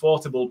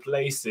uncomfortable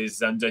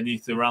places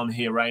underneath around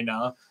here right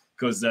now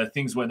because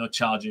things were not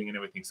charging and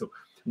everything. So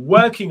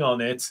working on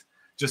it.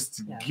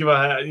 Just give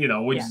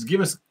just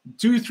give us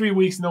 2-3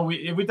 weeks. No,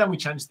 every time we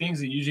change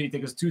things, it usually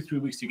takes us 2-3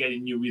 weeks to get a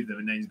new rhythm,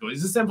 and then it's going.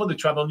 It's the same for the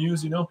travel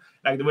news,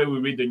 like the way we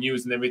read the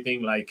news and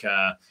everything, like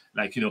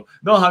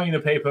not having the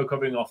paper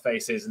covering our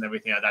faces and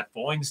everything like that,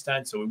 for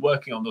instance. So we're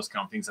working on those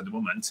kind of things at the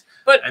moment.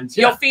 But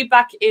your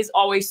feedback is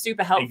always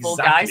super helpful,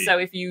 Exactly. guys. So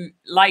if you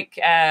like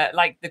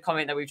the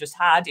comment that we've just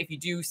had, if you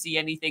do see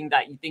anything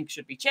that you think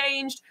should be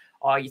changed,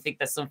 or you think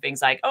there's some things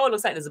like, oh, it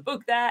looks like there's a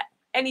bug there,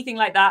 anything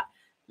like that,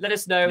 let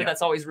us know.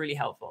 That's always really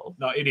helpful.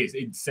 No, it is.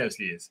 It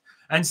seriously is.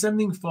 And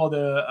something for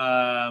the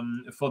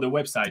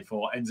website,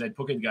 for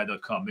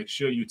nzpocketguide.com. Make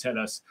sure you tell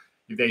us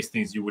if there's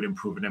things you would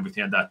improve and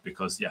everything like that,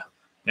 because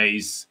there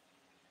is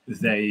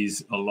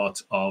a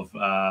lot of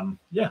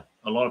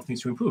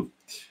things to improve.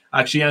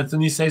 Actually,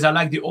 Anthony says, I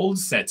like the old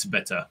set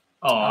better.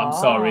 Oh, I'm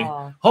sorry.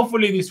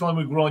 Hopefully this one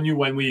will grow on you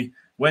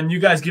when you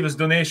guys give us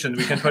donation.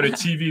 We can put a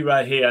TV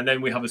right here, and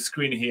then we have a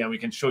screen here, and we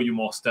can show you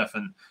more stuff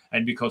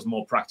and becomes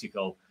more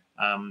practical.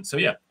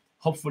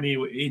 Hopefully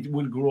it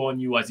will grow on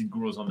you as it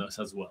grows on us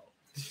as well.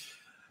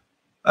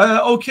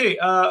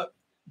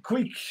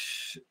 Quick.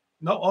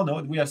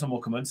 No, we have some more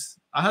comments.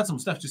 I had some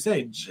stuff to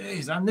say.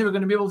 Jeez, I'm never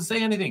going to be able to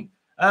say anything.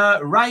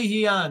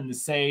 Raihan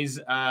says,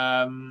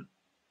 I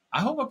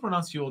hope I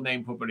pronounced your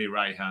name properly,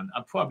 Raihan.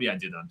 I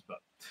didn't, but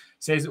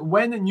says,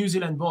 when the New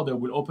Zealand border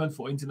will open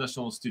for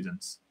international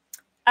students?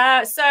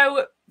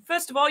 So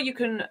first of all, you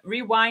can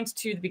rewind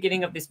to the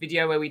beginning of this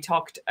video where we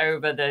talked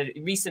over the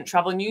recent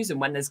travel news and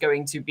when there's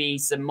going to be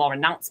some more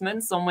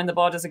announcements on when the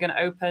borders are going to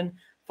open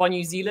for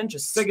New Zealand.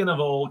 Second of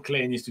all,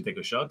 Clay needs to take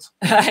a shot.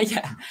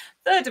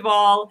 Third of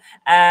all,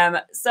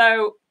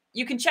 so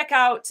you can check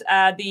out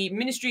the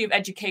Ministry of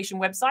Education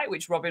website,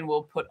 which Robin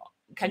will put.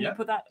 Can you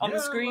put that on the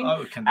screen?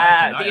 Oh,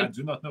 I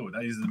do not know.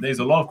 There's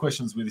a lot of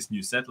questions with this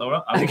new set,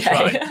 Laura. I will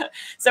try.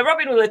 So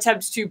Robin will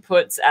attempt to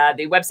put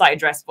the website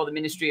address for the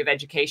Ministry of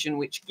Education,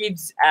 which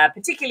gives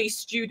particularly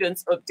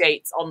students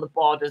updates on the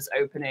borders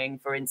opening,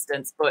 for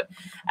instance. But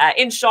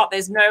in short,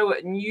 there's no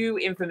new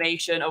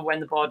information of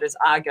when the borders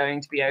are going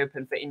to be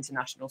open for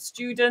international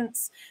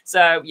students.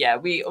 So,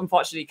 we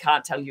unfortunately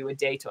can't tell you a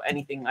date or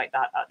anything like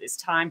that at this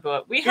time.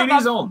 But we have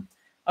on.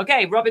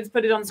 Okay, Robin's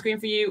put it on the screen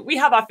for you. We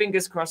have our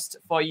fingers crossed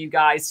for you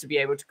guys to be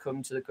able to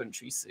come to the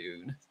country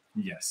soon.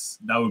 Yes,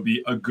 that would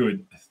be a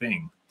good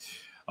thing.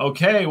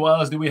 Okay, what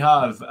else do we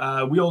have?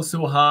 We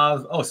also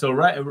have... Oh, so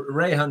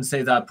Rayhan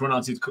says I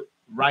pronounced it...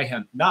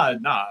 Rayhan. I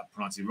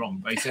pronounced it wrong.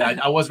 But he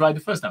said I was right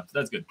the first time. So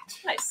that's good.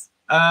 Nice.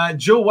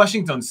 Joe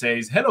Washington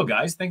says, hello,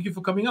 guys. Thank you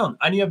for coming on.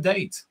 Any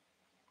update?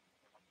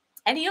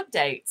 Any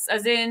updates?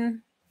 As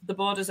in... the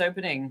borders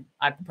opening,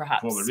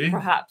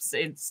 perhaps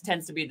it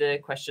tends to be the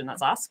question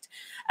that's asked.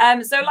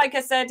 So like I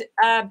said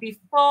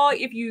before,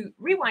 if you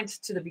rewind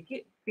to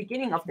the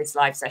beginning of this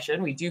live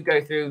session, we do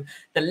go through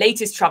the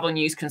latest travel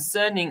news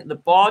concerning the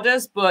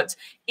borders, but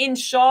in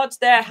short,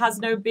 there has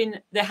not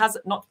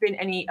been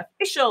any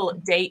official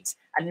date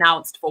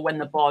announced for when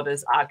the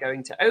borders are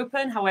going to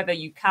open. However,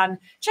 you can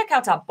check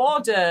out our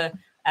border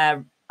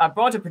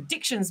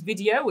predictions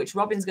video, which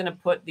Robin's going to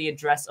put the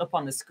address up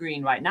on the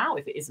screen right now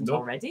if it isn't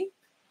already.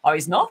 Oh,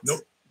 he's not?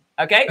 Nope.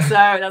 Okay, so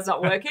that's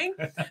not working.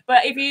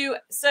 But if you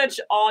search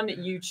on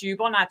YouTube,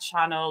 on our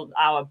channel,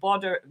 our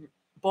border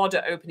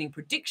opening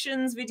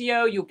predictions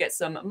video, you'll get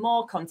some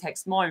more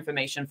context, more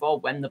information for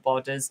when the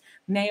borders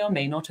may or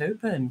may not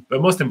open.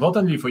 But most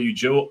importantly for you,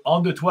 Joe,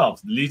 on the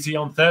 12th, literally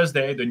on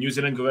Thursday, the New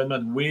Zealand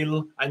government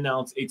will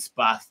announce its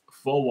path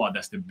forward.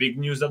 That's the big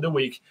news of the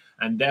week,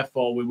 and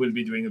therefore we will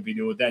be doing a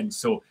video then.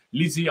 So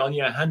literally only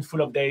a handful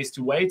of days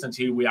to wait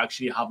until we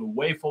actually have a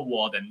way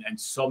forward and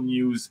some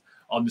news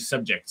on the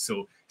subject.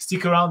 So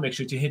stick around, make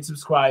sure to hit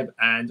subscribe,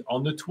 and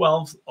on the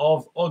 12th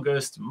of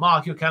August,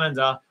 mark your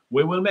calendar,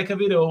 we will make a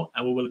video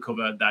and we will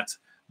cover that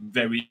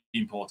very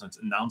important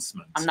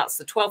announcement. And that's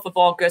the 12th of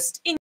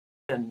August in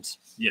England.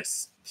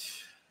 Yes.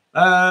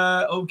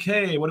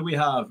 Okay, what do we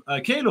have?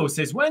 Kalo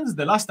says, when's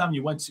the last time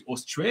you went to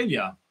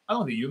Australia? I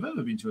don't think you've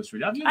ever been to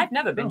Australia, have you? I've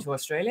never been to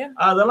Australia.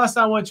 The last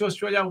time I went to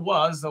Australia I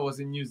was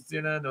in New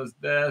Zealand. I was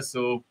there,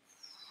 so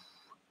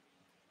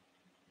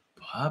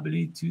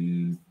probably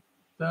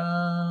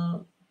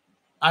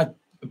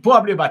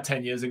probably about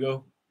 10 years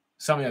ago,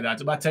 something like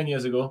that. About 10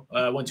 years ago,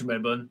 I went to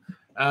Melbourne.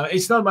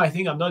 It's not my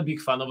thing. I'm not a big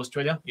fan of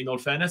Australia, in all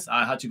fairness.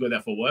 I had to go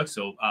there for work,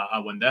 so I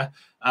went there.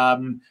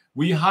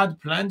 We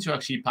had planned to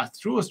actually pass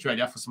through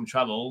Australia for some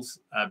travels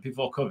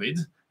before COVID,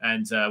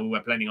 and we were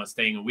planning on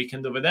staying a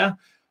weekend over there.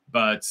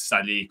 But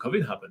sadly,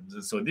 COVID happened,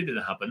 so it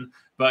didn't happen.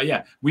 But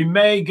yeah, we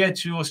may get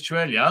to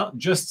Australia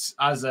just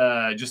as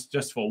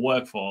just for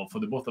work for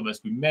the both of us.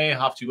 We may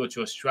have to go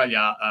to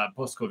Australia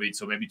post-COVID,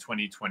 so maybe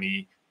 2022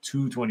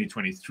 to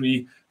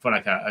 2023 for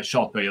like a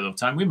short period of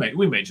time. We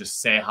may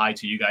just say hi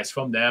to you guys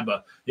from there,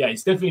 but yeah,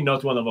 it's definitely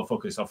not one of our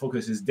focus. Our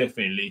focus is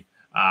definitely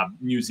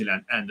New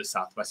Zealand and the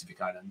South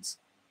Pacific Islands.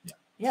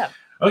 Yeah.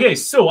 Okay,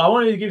 so I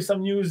wanted to give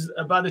some news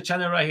about the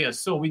channel right here.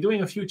 So we're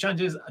doing a few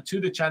changes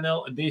to the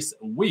channel this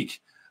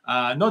week.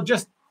 Not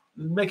just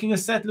making a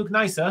set look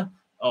nicer,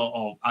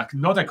 or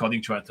not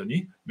according to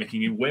Anthony,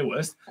 making it way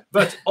worse,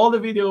 but all the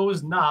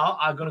videos now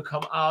are going to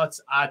come out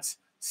at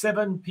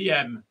 7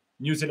 p.m.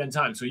 New Zealand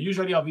time. So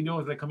usually our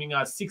videos are coming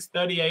out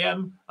 6:30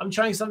 a.m. I'm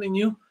trying something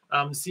new.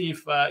 See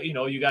if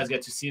you guys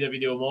get to see the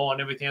video more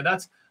and everything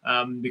like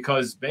that.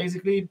 Because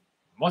basically,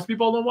 most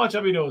people don't watch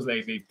our videos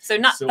lately. So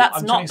that's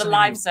not the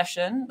live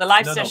session. The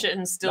live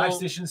session still... Live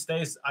session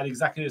stays at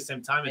exactly the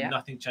same time and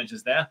nothing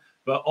changes there.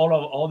 But all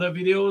of other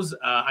videos,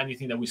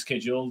 anything that we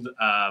scheduled,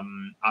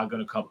 are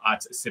going to come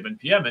at 7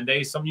 p.m. And there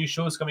is some new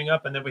shows coming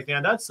up and everything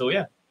like that. So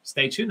yeah,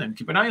 stay tuned and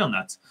keep an eye on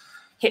that.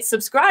 Hit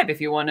subscribe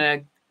if you want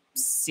to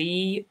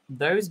see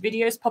those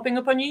videos popping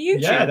up on your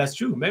YouTube. Yeah, that's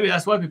true. Maybe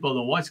that's why people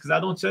don't watch, because I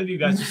don't tell you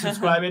guys to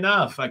subscribe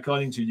enough,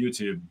 according to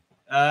YouTube.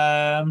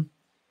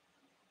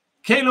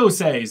 Kalo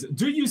says,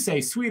 do you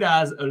say sweet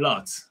as a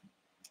lot?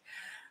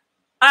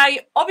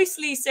 I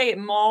obviously say it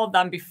more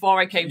than before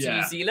I came to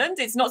New Zealand.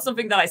 It's not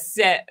something that I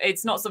say.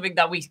 It's not something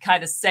that we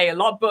kind of say a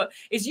lot, but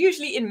it's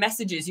usually in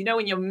messages. You know,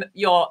 when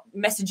you're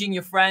messaging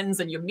your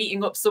friends and you're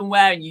meeting up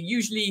somewhere, and you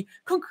usually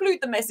conclude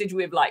the message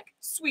with like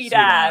 "sweet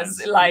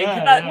as," like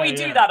that. We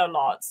do that a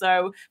lot.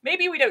 So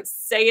maybe we don't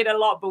say it a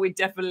lot, but we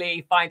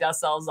definitely find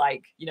ourselves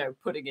like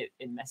putting it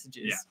in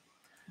messages. Yeah.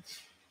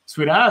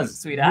 Sweet as.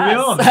 Sweet as.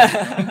 Moving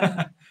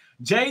on.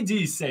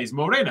 JD says,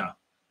 Morena.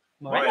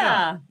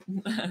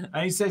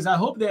 And he says, I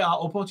hope there are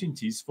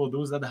opportunities for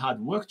those that had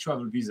work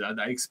travel visa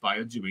that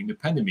expired during the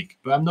pandemic,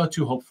 but I'm not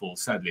too hopeful,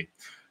 sadly.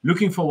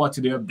 Looking forward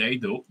to the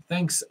update, though.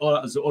 Thanks,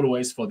 as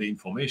always, for the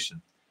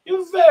information.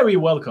 You're very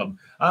welcome.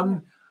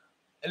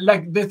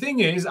 Like, the thing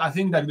is, I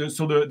think that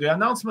the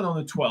announcement on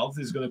the 12th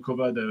is going to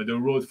cover the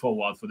road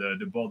forward for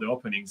the border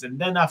openings. And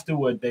then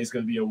afterward, there's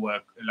going to be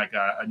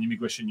an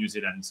Immigration New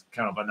Zealand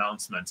kind of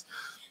announcement.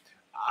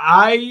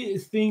 I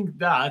think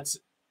that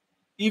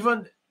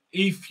even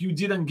if you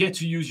didn't get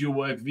to use your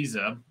work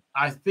visa,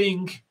 I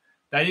think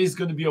that is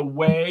going to be a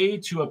way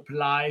to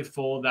apply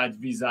for that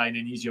visa in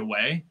an easier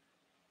way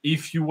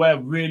if you were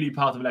really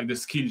part of like the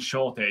skill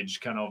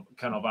shortage kind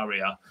of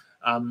area.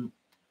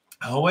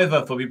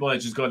 However, for people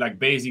that just got like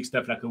basic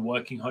stuff like a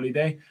working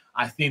holiday,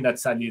 I think that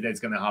sadly there's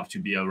going to have to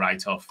be a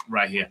write-off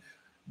right here.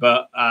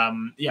 But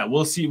yeah,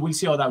 we'll see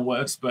how that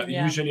works. But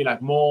usually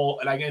like more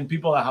like, and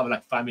people that have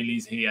like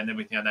families here and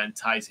everything and then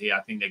ties here,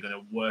 I think they're going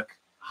to work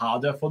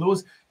harder for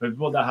those. But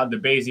people that have the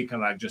basic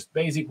and like just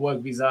basic work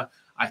visa,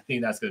 I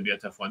think that's going to be a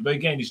tough one. But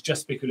again, it's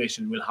just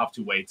speculation. We'll have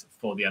to wait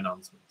for the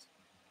announcement.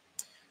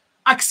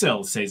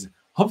 Axel says,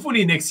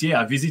 hopefully next year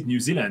I visit New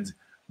Zealand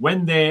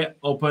when they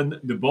open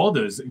the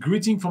borders.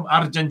 Greeting from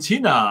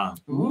Argentina.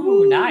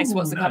 Ooh, nice.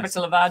 What's the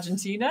capital of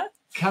Argentina?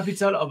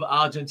 Capital of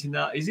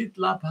Argentina. Is it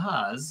La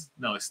Paz?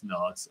 No, it's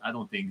not. I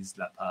don't think it's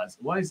La Paz.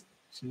 Why is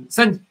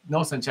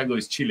Santiago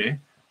is Chile.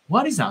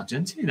 What is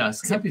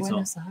Argentina's capital?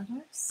 Buenos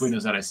Aires?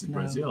 Buenos Aires is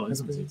Brazil,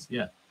 isn't it?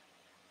 Yeah.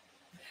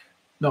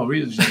 No,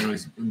 Rio de Janeiro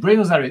is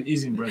Buenos Aires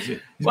is in Brazil.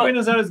 Is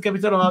Buenos Aires the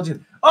capital of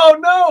Argentina? Oh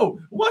no!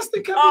 What's the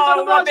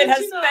capital of Argentina? Robin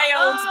has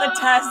failed the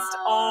test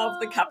of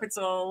the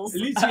capitals.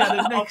 Literally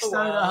the next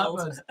time that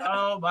happens.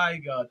 Oh my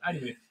god.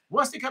 Anyway,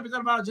 what's the capital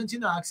of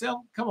Argentina,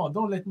 Axel? Come on,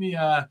 don't let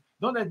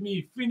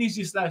me finish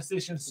this live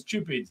session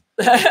stupid.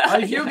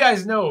 If you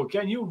guys know,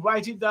 can you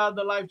write it down in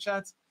the live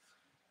chat?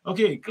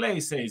 Okay,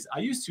 Clay says, I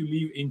used to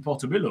live in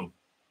Portobello.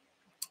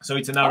 So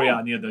it's an area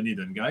near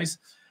Dunedin, guys.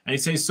 And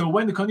it says, so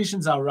when the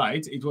conditions are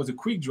right, it was a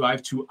quick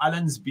drive to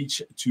Allen's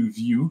Beach to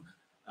view.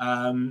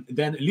 Then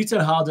a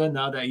little harder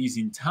now that he's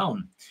in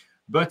town.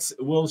 But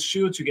we'll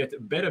sure to get a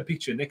better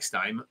picture next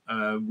time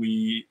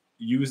we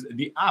use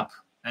the app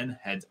and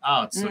head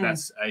out. So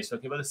that's, he's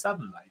talking about the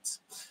Southern Lights.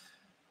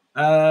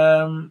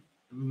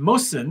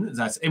 Mosen,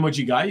 that's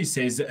emoji guy, he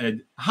says,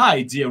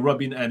 hi, dear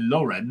Robin and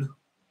Lauren.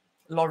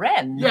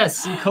 Lauren?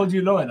 Yes, he called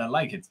you Lauren. I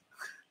like it.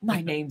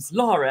 My name's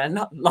Lauren,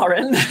 not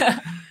Lauren.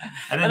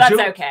 And but that's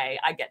okay.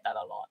 I get that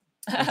a lot.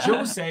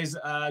 Joe says,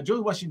 Joe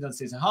Washington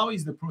says, how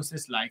is the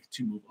process like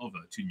to move over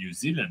to New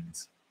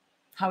Zealand?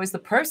 How is the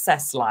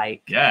process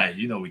like? Yeah,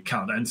 we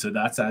can't answer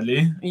that,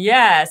 sadly.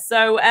 Yeah,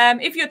 so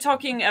if you're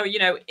talking,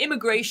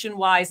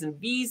 immigration-wise and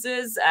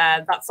visas,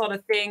 that sort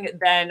of thing,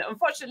 then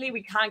unfortunately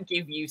we can't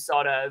give you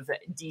sort of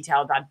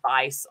detailed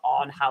advice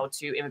on how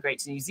to immigrate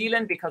to New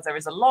Zealand because there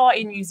is a law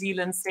in New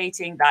Zealand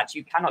stating that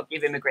you cannot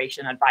give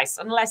immigration advice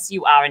unless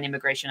you are an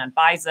immigration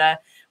advisor,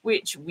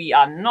 which we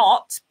are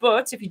not.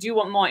 But if you do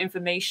want more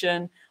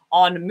information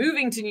on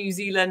moving to New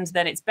Zealand,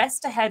 then it's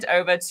best to head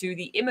over to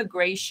the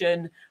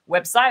immigration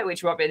website,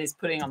 which Robin is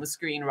putting on the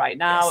screen right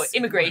now. Yes,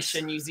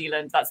 Immigration New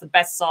Zealand, that's the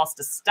best source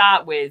to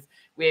start with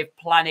with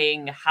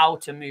planning how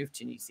to move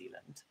to New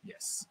Zealand.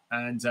 Yes,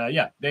 and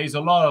yeah, there's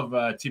a lot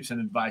of tips and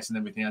advice and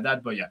everything like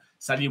that. But yeah,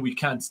 sadly, we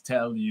can't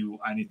tell you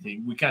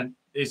anything. We can't.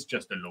 It's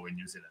just a law in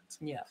New Zealand.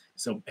 Yeah.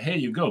 So here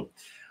you go.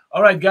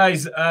 All right,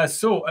 guys.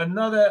 So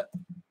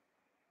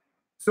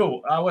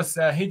I was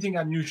hinting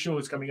at new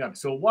shows coming up.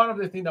 So one of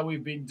the things that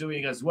we've been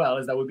doing as well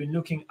is that we've been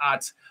looking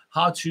at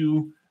how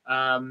to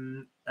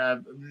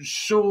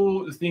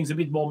show things a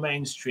bit more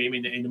mainstream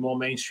in a more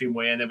mainstream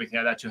way and everything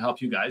like that to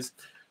help you guys.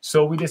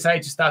 So we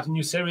decided to start a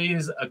new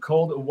series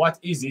called "What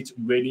Is It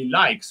Really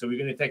Like?" So we're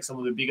going to take some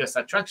of the biggest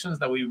attractions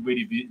that we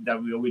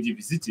already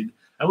visited,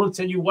 and we'll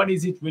tell you what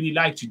is it really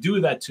like to do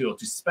that tour,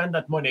 to spend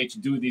that money to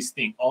do this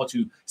thing, or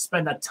to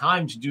spend that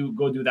time to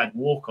go do that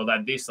walk or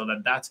that this or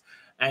that,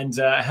 and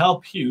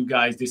help you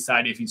guys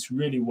decide if it's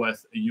really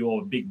worth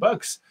your big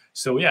bucks.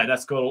 So yeah,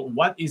 that's called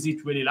 "What Is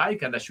It Really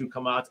Like?" and that should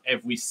come out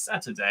every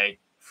Saturday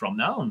from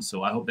now on.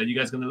 So I hope that you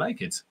guys are going to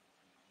like it.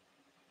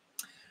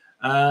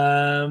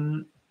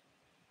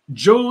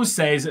 Joe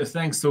says,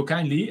 thanks so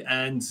kindly.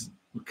 And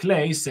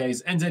Clay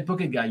says, NZ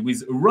Pocket Guide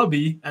with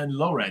Robbie and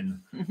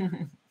Lauren.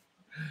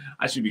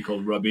 I should be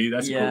called Robbie.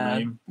 That's a cool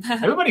name.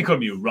 Everybody call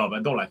me Rob. I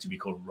don't like to be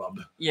called Rob.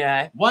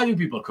 Yeah. Why do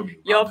people call me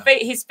Rob?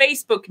 His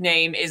Facebook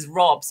name is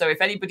Rob. So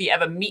if anybody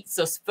ever meets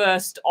us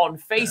first on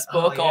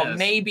Facebook or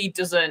maybe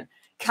doesn't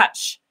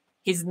catch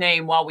his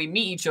name while we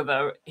meet each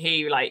other,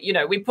 he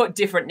we put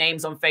different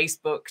names on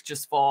Facebook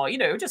just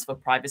for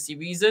privacy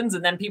reasons.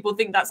 And then people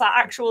think that's our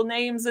actual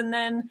names. And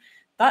then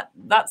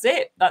that's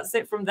it. That's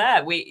it from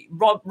there.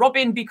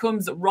 Robin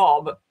becomes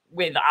Rob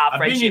with our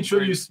friendship. I've been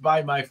introduced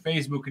by my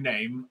Facebook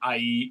name,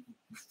 i.e.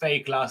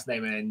 fake last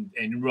name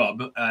and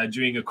Rob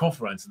during a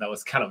conference. That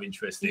was kind of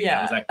interesting. Yeah.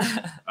 I was like,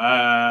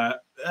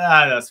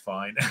 that's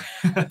fine.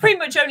 Pretty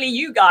much only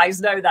you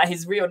guys know that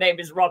his real name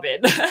is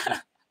Robin.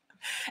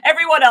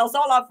 Everyone else,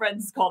 all our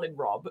friends call him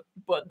Rob,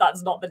 but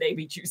that's not the name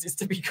he chooses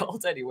to be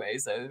called anyway.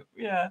 So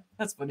yeah,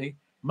 that's funny.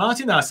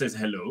 Martina says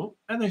hello,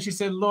 and then she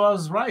said,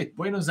 Laura's right.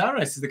 Buenos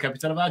Aires is the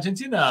capital of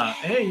Argentina.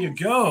 Yes. There you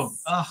go.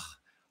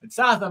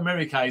 South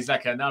America is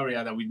like an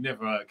area that we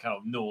never kind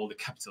of know all the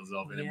capitals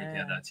of and everything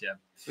like that. Yeah.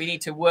 We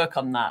need to work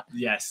on that.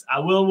 Yes, I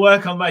will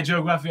work on my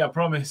geography, I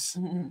promise.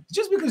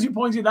 Just because you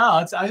pointed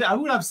out, I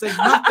would have said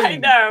nothing. I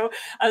know.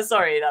 I'm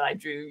sorry that I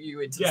drew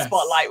you into the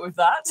spotlight with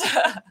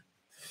that.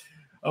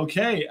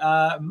 Okay,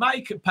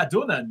 Mike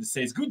Padonan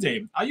says, good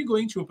day. Are you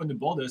going to open the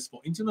borders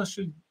for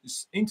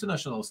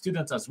international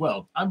students as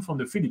well? I'm from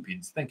the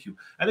Philippines. Thank you.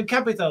 And the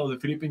capital of the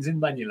Philippines in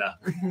Manila.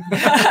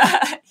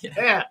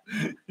 Yeah.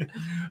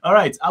 All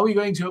right. Are we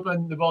going to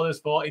open the borders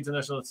for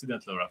international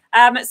students, Laura?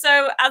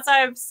 So as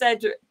I've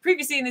said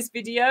previously in this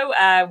video,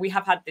 we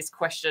have had this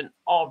question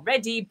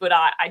already, but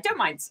I don't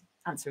mind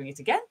answering it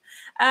again.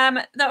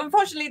 Now,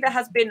 unfortunately, there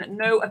has been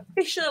no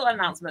official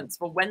announcements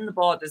for when the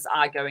borders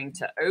are going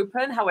to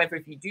open. However,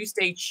 if you do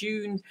stay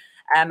tuned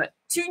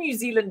to New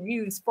Zealand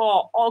news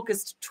for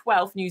August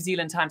 12th, New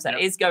Zealand times, that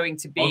is going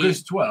to be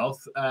August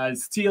 12th.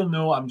 Still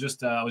no. I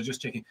was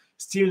just checking.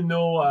 Still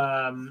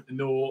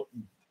no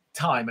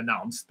time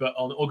announced, but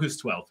on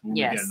August 12th we will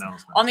get an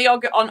announcement.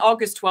 On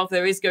August 12th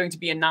there is going to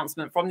be an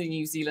announcement from the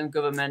New Zealand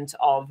government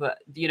of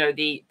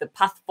the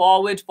path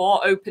forward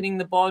for opening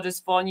the borders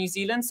for New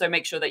Zealand. So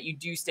make sure that you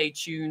do stay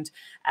tuned,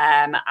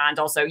 and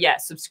also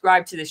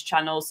subscribe to this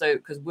channel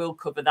because we'll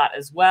cover that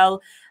as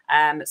well.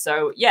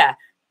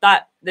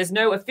 That there's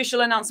no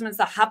official announcements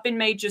that have been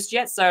made just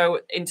yet. So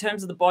in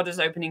terms of the borders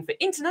opening for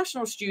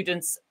international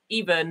students,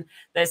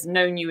 there's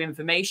no new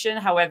information.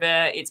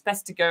 However, it's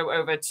best to go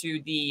over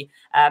to the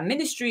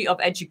Ministry of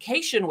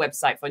Education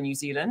website for New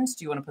Zealand.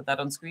 Do you want to put that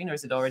on screen, or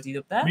is it already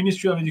up there?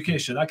 Ministry of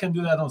Education. I can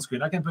do that on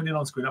screen. I can put it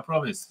on screen, I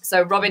promise.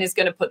 So Robin is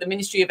going to put the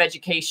Ministry of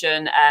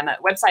Education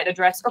website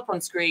address up on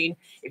screen.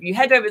 If you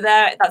head over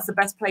there, that's the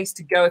best place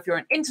to go if you're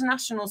an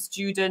international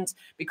student,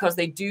 because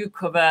they do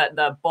cover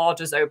the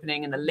borders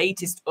opening and the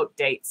latest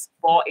updates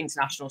for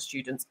international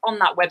students on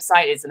that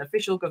website. It's an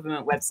official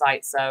government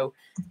website. So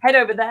head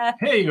over there.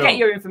 Get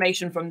your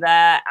information from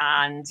there,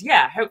 and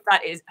hope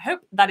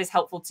that is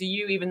helpful to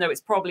you, even though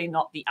it's probably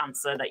not the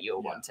answer that you're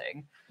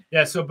wanting.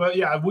 Yeah, so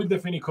I would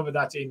definitely cover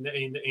that in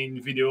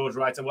videos,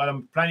 right? And what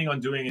I'm planning on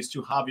doing is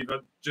to have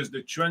just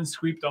the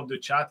transcript of the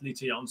chat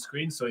literally on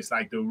screen, so it's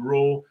like the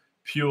raw,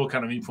 pure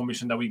kind of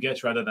information that we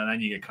get, rather than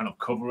any kind of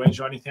coverage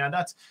or anything like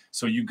that.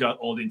 So you got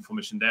all the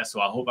information there. So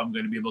I hope I'm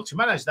going to be able to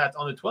manage that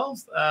on the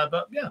 12th.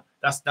 But yeah,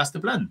 that's the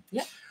plan.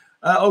 Yeah.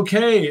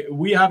 Okay,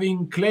 we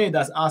having Clay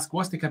that's asked,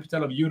 what's the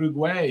capital of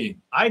Uruguay?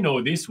 I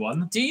know this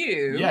one. Do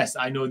you? Yes,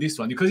 I know this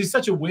one because it's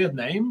such a weird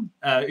name,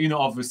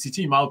 of a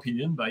city, in my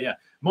opinion. But yeah,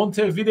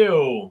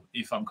 Montevideo,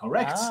 if I'm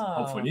correct,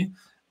 hopefully.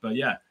 But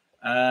yeah.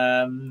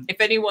 If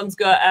anyone's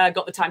got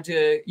the time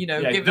to,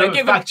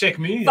 fact check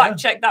me.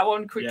 Check that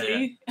one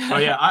quickly. Yeah.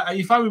 But yeah,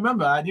 if I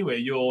remember anyway,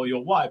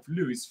 your wife,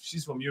 Lou,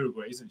 she's from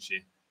Uruguay, isn't she?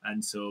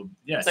 And so,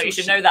 yeah. So you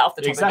should know that off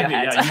the top of your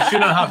head. Yeah, you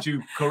shouldn't have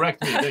to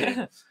correct me, do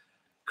you?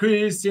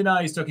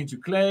 Christina is talking to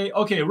Clay.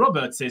 Okay,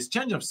 Robert says,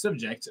 change of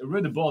subject,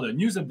 read the border,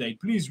 news update,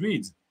 please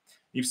read.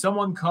 if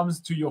someone comes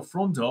to your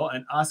front door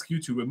and asks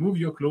you to remove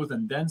your clothes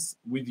and dance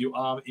with your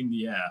arm in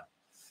the air,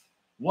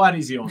 what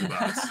is he on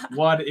about?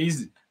 What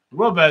is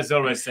Robert's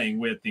always saying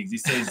weird things. He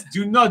says,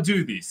 do not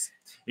do this.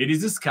 It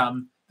is a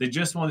scam. They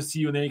just want to see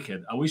you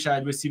naked. I wish I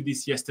had received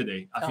this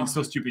yesterday. I feel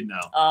so stupid now.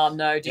 Oh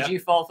no, did you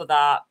fall for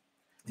that?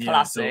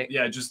 Classic.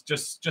 Yeah, so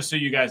just so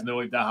you guys know,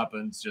 if that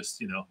happens,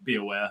 just be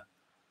aware.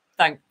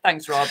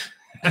 Thanks, Rob.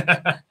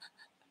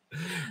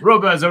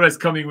 Robert's always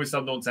coming with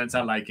some nonsense.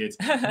 I like it.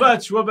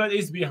 But Robert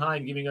is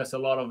behind giving us a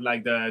lot of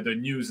like the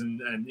news and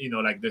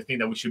like the thing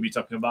that we should be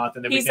talking about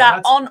and everything. He's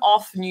that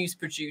on-off news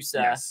producer.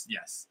 Yes.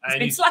 He's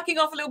been slacking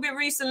off a little bit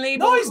recently.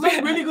 No, he's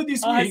doing really good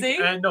this week.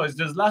 And no, it's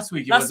just last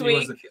week.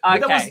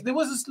 Okay. There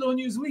was a slow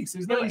news week. So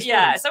it's not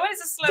so when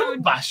it's a slow...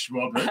 Don't bash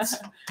Robert.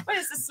 When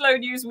it's a slow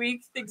news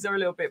week, things are a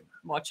little bit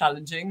more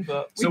challenging.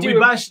 But we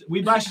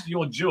bash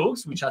your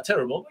jokes, which are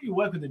terrible, but your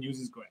work with the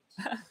news is great.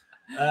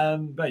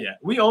 But yeah,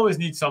 we always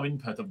need some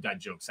input of dad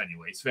jokes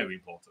anyway. It's very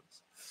important.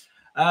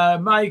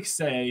 Mike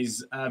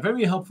says,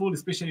 very helpful,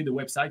 especially the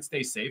website.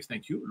 Stay safe.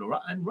 Thank you, Laura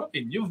and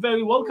Robin. You're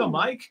very welcome,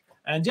 Mike.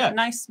 And yeah,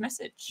 nice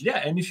message. Yeah,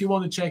 and if you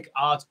want to check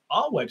out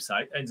our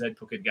website,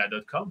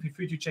 nzpocketguide.com, feel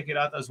free to check it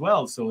out as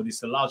well. So this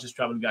is the largest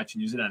travel guide to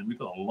New Zealand. We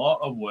put a lot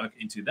of work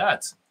into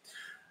that.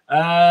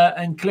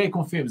 And Clay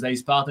confirms that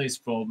his partner is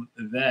from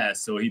there,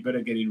 so he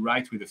better get it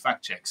right with the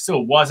fact check.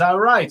 So, was I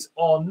right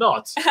or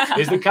not?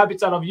 Is the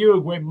capital of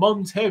Uruguay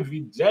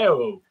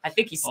Montevideo? I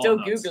think he's still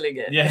Googling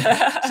it.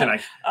 Yeah. So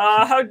like,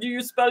 how do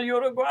you spell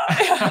Uruguay?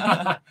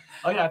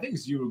 Oh yeah, I think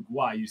it's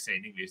Uruguay. You say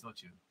in English,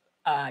 not you?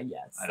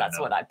 Yes, that's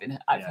what I've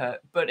heard,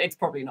 but it's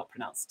probably not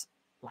pronounced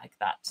like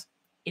that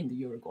in the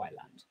Uruguay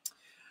land.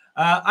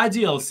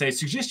 Ideal says,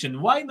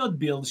 suggestion, why not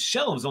build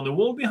shelves on the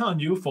wall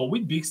behind you for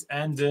Weet-Bix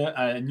and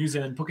New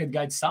Zealand Pocket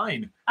Guide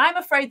sign? I'm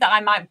afraid that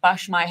I might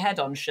bash my head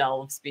on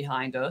shelves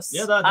behind us.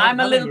 Yeah, I'm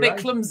a little bit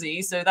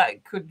clumsy, so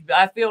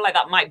I feel like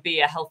that might be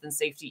a health and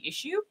safety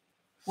issue.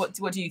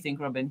 What do you think,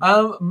 Robin?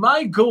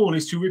 My goal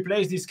is to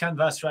replace this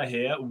canvas right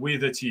here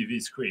with a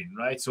TV screen,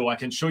 right? So I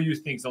can show you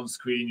things on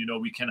screen.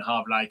 We can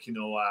have like,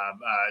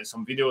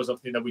 some videos of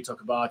things that we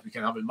talk about. We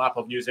can have a map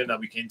of New Zealand that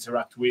we can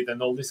interact with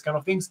and all these kind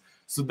of things.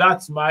 So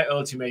that's my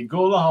ultimate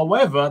goal.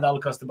 However,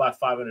 that'll cost about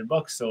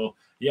 $500. So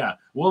yeah,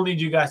 we'll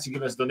need you guys to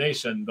give us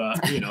donation.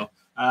 But,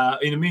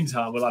 in the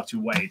meantime, we'll have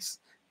to wait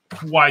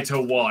quite a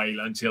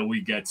while until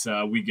we get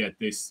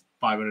this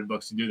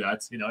 $500 to do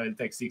that. It'll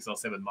take 6 or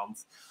 7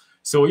 months.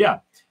 So yeah,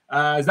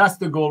 that's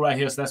the goal right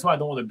here. So that's why I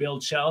don't want to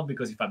build shelf,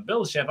 because if I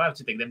build shelf, I have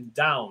to take them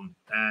down,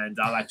 and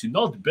I like to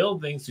not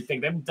build things to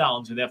take them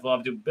down. So therefore, I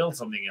have to build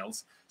something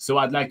else. So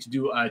I'd like to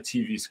do a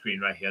TV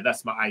screen right here.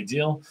 That's my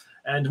ideal.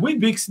 And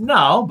Weet-Bix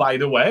now, by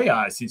the way,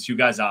 since you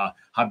guys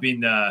have been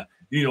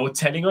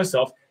telling us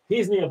off,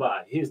 he's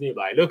nearby.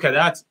 Look at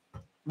that.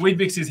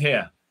 Weet-Bix is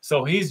here.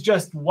 So he's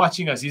just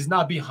watching us. He's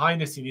not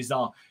behind the scene. He's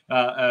our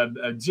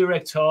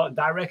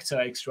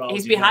director extra.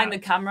 He's behind the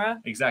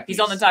camera. Exactly. He's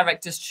on the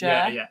director's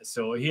chair. Yeah.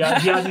 So he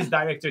has his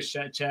director's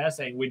chair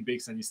saying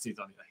Weet-Bix, and he sits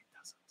on it.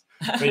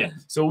 He doesn't. But yeah,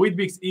 so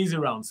Weet-Bix is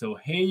around. So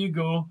here you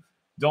go.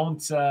 Don't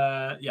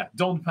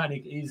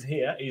panic. He's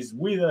here. He's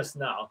with us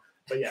now.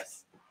 But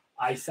yes,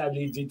 I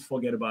sadly did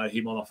forget about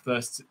him on our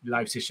first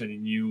live session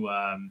in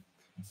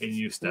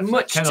new stuff.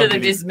 Much to the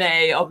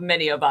dismay of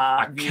many of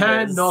our viewers.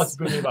 I cannot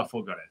believe I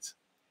forgot it.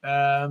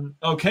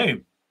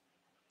 Okay.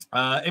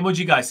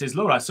 Emoji Guy says,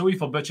 Laura, sorry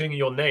for butchering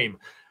your name.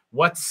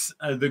 What's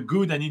the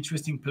good and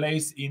interesting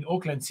place in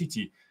Auckland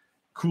City?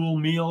 Cool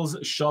meals,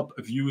 shop,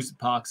 views,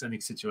 parks, and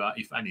etc.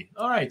 If any.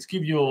 All right,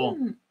 give your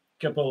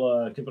couple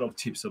of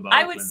tips about.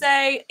 I would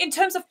say, in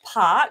terms of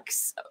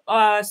parks,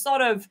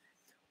 sort of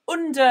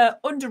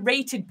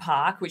underrated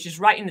park, which is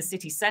right in the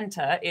city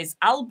centre, is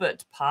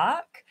Albert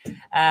Park.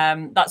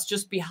 That's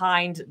just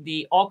behind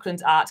the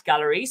Auckland Art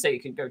Gallery, so you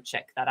can go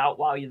check that out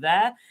while you're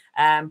there.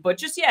 But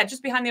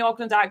just behind the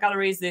Auckland Art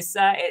Gallery is this.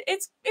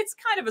 It's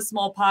kind of a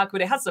small park,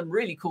 but it has some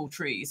really cool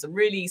trees, some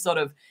really sort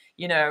of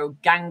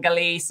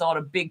gangly sort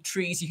of big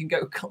trees you can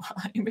go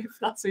climb if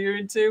that's what you're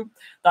into.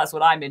 That's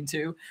what I'm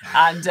into.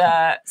 And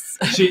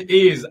she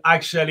is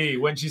actually,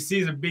 when she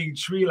sees a big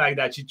tree like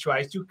that, she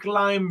tries to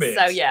climb it.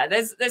 So yeah,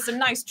 there's some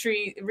nice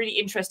tree, really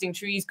interesting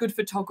trees, good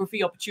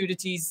photography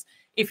opportunities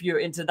if you're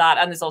into that,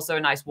 and there's also a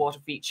nice water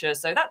feature.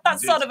 So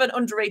that's sort of an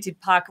underrated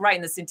park right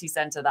in the city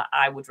centre that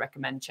I would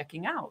recommend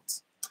checking out.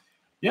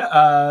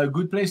 Yeah,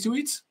 good place to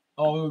eat,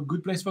 or a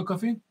good place for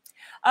coffee?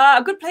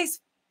 A good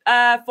place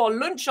for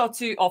lunch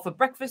or for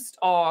breakfast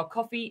or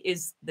coffee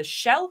is the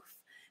Shelf.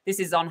 This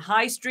is on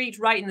High Street,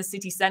 right in the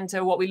city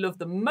centre. What we love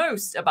the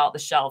most about the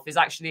Shelf is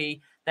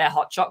actually their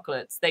hot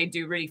chocolates. They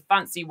do really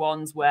fancy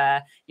ones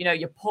where,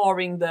 you're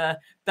pouring the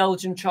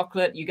Belgian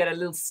chocolate, you get a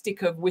little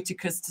stick of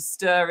Whittaker's to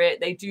stir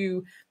it. They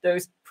do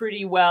those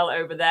pretty well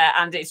over there.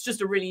 And it's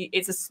just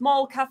it's a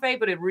small cafe,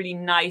 but a really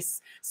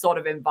nice sort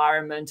of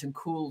environment and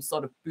cool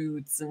sort of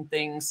booths and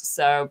things.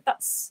 So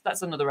that's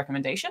another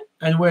recommendation.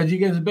 And where do you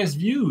get the best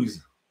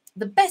views?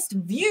 The best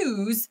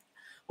views?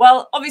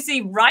 Well,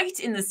 obviously, right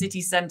in the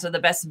city centre, the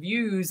best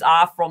views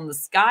are from the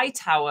Sky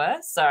Tower.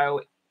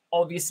 So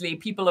obviously,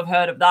 people have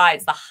heard of that.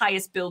 It's the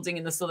highest building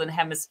in the Southern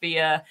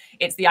Hemisphere.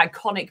 It's the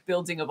iconic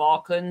building of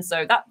Auckland.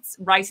 So that's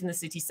right in the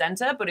city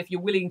centre. But if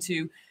you're willing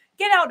to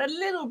get out a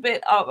little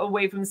bit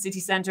away from the city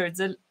centre,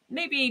 it's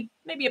maybe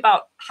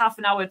about half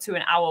an hour to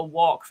an hour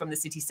walk from the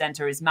city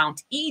centre is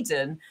Mount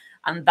Eden.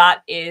 And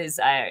that is,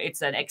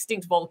 it's an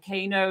extinct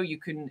volcano.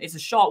 It's a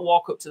short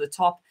walk up to the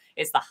top.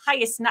 It's the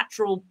highest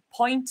natural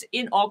point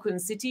in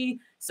Auckland City.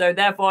 So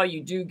therefore,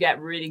 you do get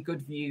really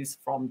good views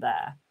from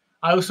there.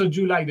 I also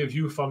do like the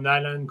view from an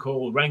island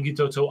called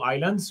Rangitoto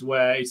Islands,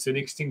 where it's an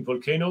extinct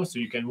volcano. So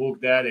you can walk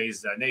there.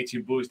 There's a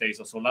native bush. There's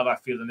also lava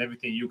field and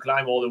everything. You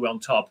climb all the way on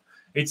top.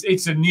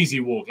 It's an easy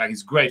walk. Like,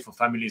 it's great for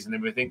families and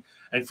everything.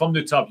 And from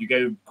the top, you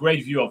get a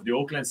great view of the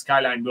Auckland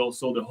skyline, but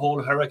also the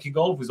whole Hauraki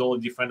Gulf with all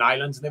the different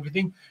islands and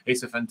everything.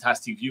 It's a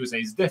fantastic view. So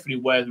it's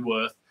definitely well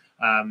worth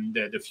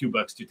the few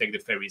bucks to take the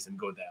ferries and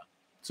go there.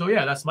 So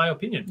yeah, that's my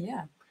opinion.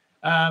 Yeah.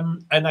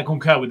 And I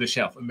concur with the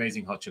chef.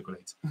 Amazing hot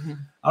chocolate.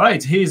 All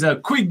right, here's a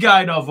quick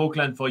guide of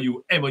Auckland for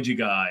you, emoji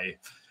guy.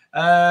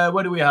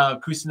 What do we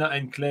have? Christina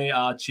and Clay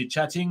are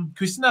chit-chatting.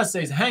 Christina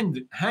says,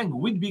 hang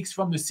Weet-Bix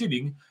from the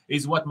ceiling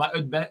is what my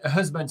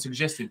husband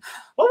suggested.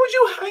 What would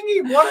you hang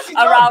him? What has he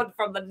done? Around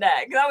from the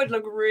neck. That would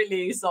look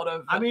really sort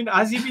of... I mean,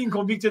 has he been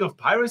convicted of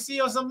piracy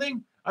or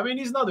something? I mean,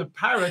 he's not a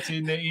pirate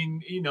in the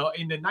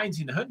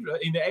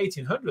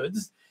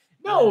 1800s.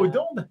 No,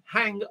 don't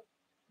hang.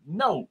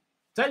 No.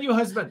 Tell your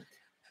husband.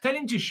 Tell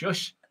him to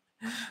shush.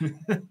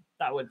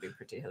 That would be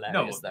pretty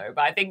hilarious, though.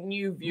 But I think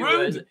new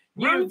viewers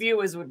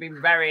would be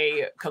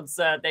very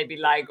concerned. They'd be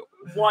like,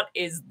 "What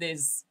is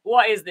this?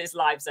 What is this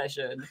live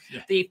session?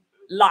 Yeah. The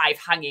live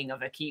hanging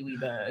of a kiwi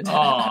bird."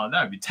 Oh,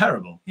 that would be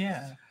terrible.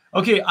 Yeah.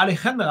 Okay,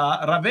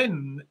 Alejandra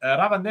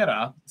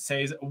Ravanera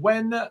says,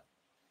 when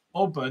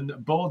open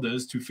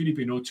borders to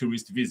Filipino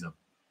tourist visa?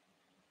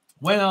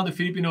 When are the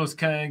Filipinos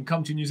can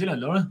come to New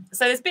Zealand, Laura?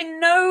 So there's been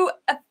no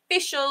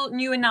official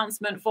new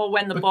announcement for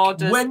when the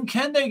borders when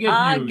can they get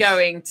are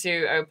going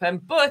to open.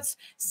 But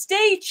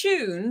stay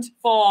tuned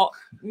for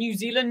New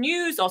Zealand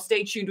news, or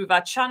stay tuned with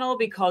our channel,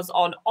 because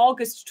on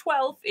August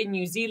 12th in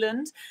New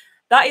Zealand,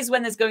 that is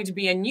when there's going to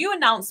be a new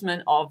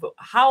announcement of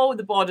how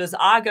the borders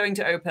are going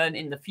to open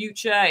in the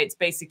future. It's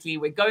basically,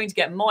 we're going to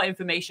get more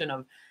information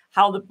of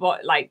how the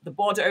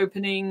border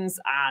openings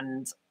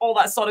and all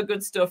that sort of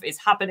good stuff is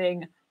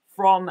happening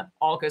from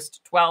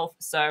August 12th.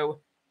 So,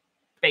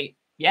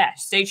 yeah,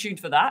 stay tuned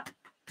for that.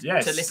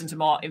 Yes. To listen to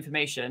more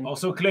information.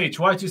 Also, Clay,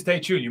 try to stay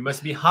tuned. You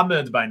must be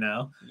hammered by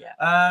now.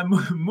 Yeah.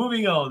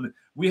 Moving on,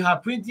 we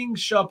have Printing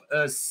Shop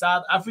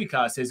South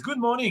Africa says, good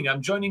morning.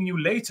 I'm joining you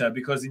later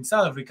because in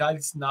South Africa,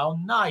 it's now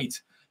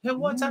night. Yeah,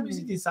 what time is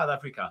it in South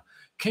Africa?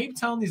 Cape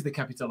Town is the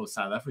capital of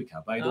South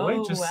Africa. By the way,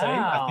 just saying,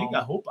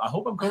 I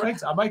hope I'm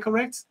correct. Am I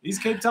correct? Is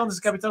Cape Town the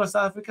capital of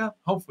South Africa?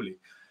 Hopefully.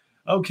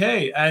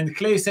 Okay, and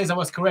Clay says I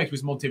was correct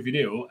with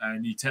Montevideo,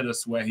 and he tells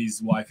us where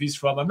his wife is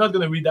from. I'm not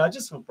going to read that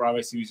just for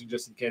privacy reasons,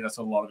 just in case that's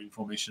a lot of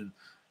information.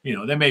 You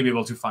know, they may be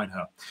able to find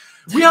her.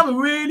 We have a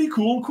really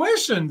cool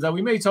question that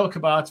we may talk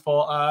about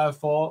for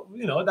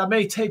that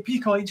may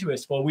pique our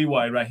interest for a wee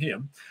while right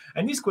here.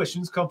 And these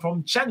questions come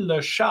from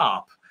Chandler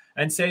Sharp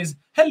and says,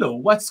 hello,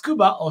 what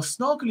scuba or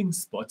snorkeling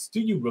spots do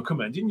you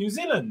recommend in New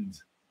Zealand?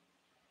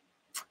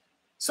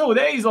 So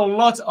there is a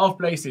lot of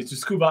places to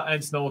scuba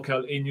and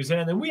snorkel in New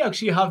Zealand, and we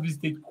actually have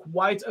visited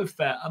quite a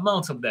fair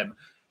amount of them.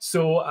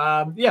 So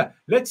yeah,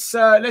 let's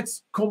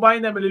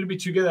combine them a little bit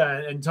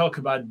together and talk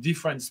about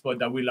different spots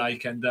that we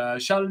like.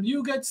 And shall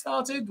you get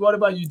started? What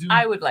about you?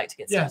 I would like to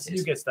get started. Yes,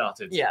 you get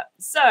started. Yeah.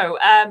 So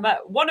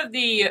one of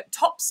the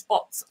top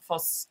spots for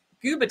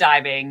scuba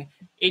diving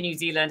in New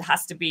Zealand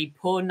has to be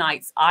Poor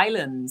Knights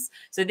Islands.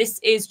 So this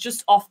is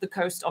just off the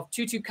coast of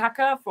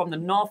Tutukaka from the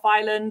North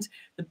Island.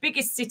 The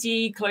biggest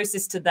city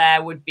closest to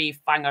there would be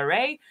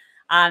Whangarei.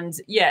 And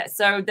yeah,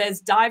 so there's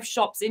dive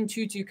shops in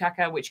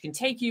Tutukaka which can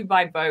take you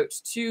by boat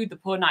to the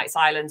Poor Knights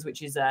Islands,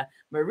 which is a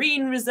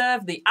marine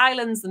reserve. The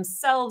islands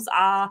themselves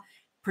are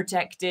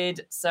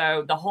protected,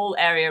 so the whole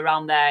area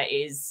around there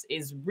is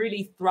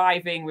really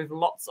thriving with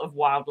lots of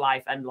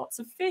wildlife and lots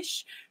of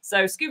fish.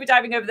 So scuba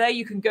diving over there,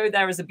 you can go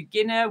there as a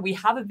beginner. We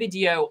have a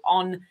video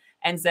on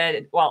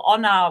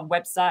on our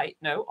website,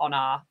 on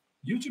our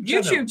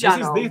YouTube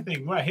channel. This is the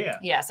thing right here.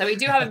 Yeah, so we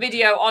do have a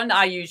video on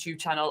our YouTube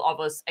channel of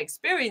us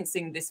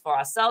experiencing this for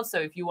ourselves. So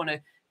if you want to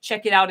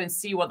check it out and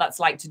see what that's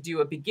like to do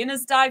a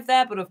beginner's dive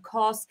there. But of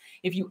course,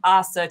 if you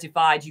are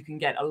certified, you can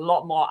get a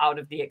lot more out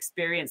of the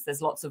experience.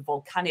 There's lots of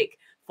volcanic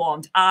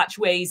formed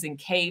archways and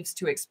caves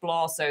to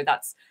explore. So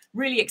that's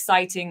really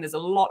exciting. There's a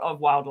lot of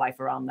wildlife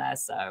around there.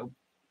 So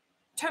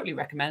totally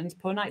recommend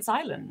Poor Knights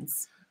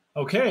Islands.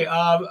 Okay,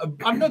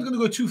 I'm not going to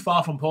go too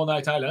far from Poor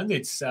Knight Island.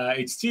 It's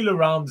still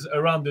around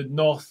the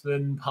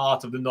northern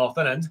part of the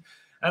Northern End.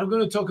 And I'm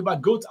going to talk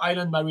about Goat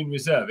Island Marine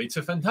Reserve. It's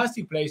a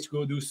fantastic place to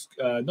go do,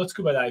 not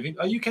scuba diving.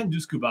 You can do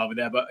scuba over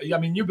there, but I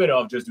mean, you're better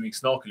off just doing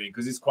snorkeling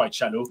because it's quite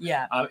shallow.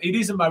 Yeah. It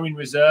is a marine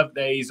reserve.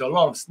 There is a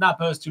lot of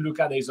snappers to look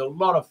at. There's a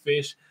lot of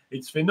fish.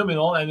 It's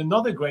phenomenal. And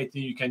another great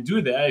thing you can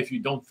do there if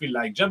you don't feel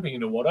like jumping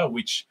in the water,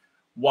 which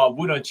why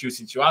wouldn't you,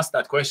 since you asked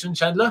that question,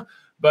 Chandler?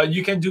 But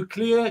you can do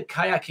clear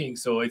kayaking.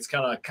 So it's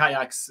kind of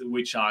kayaks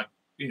which are,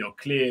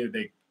 clear,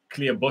 they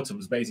clear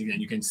bottoms basically,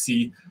 and you can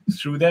see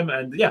through them.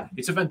 And yeah,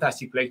 it's a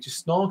fantastic place to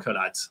snorkel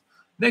at.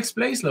 Next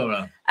place,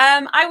 Laura.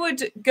 I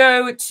would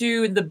go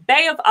to the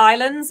Bay of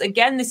Islands.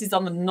 Again, this is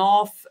on the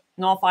North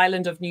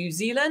Island of New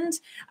Zealand.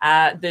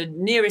 The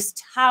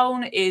nearest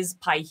town is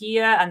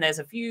Paihia, and there's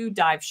a few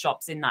dive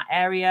shops in that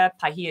area.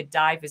 Paihia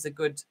Dive is a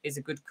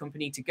good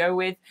company to go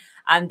with,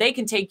 and they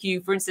can take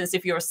you. For instance,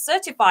 if you're a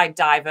certified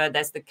diver,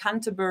 there's the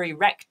Canterbury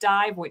Wreck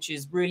Dive, which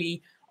is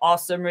really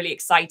awesome, really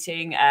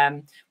exciting.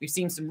 We've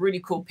seen some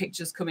really cool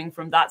pictures coming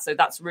from that, so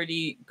that's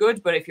really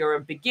good. But if you're a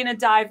beginner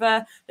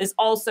diver, there's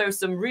also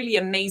some really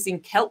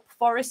amazing kelp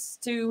forests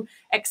to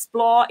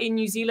explore in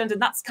New Zealand,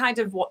 and that's kind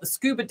of what the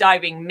scuba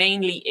diving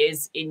mainly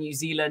is in New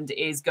Zealand,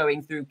 is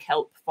going through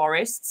kelp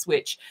forests,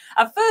 which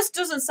at first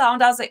doesn't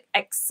sound as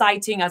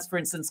exciting as, for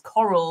instance,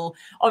 coral.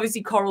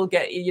 Obviously, coral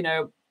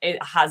it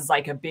has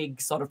like a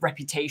big sort of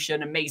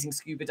reputation, amazing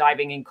scuba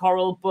diving in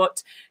coral,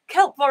 but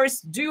kelp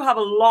forests do have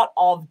a lot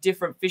of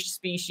different fish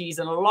species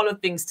and a lot of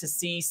things to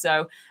see.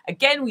 So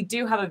again, we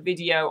do have a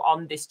video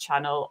on this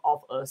channel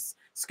of us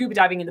scuba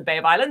diving in the Bay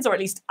of Islands, or at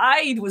least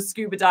I was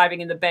scuba diving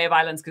in the Bay of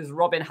Islands because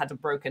Robin had a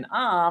broken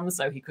arm,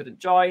 so he couldn't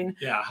join.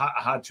 Yeah,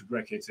 I had to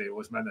break it. It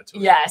was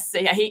mandatory. Yes,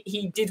 yeah,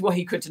 he did what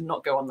he could to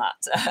not go on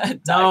that.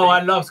 No,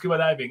 I love scuba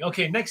diving.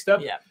 Okay, next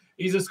up. Yeah.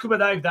 Is a scuba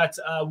dive that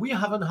we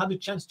haven't had a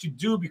chance to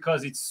do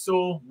because it's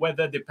so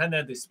weather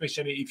dependent,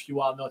 especially if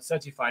you are not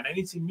certified. And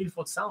it's in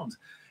Milford Sound.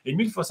 In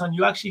Milford Sound,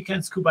 you actually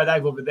can scuba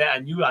dive over there,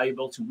 and you are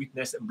able to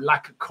witness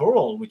black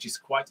coral, which is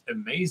quite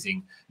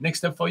amazing.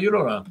 Next up for you,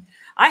 Laura.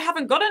 I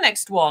haven't got a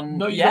next one.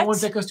 No, you yet. don't want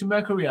to take us to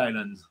Mercury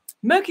Island.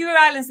 Mercury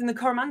Island's in the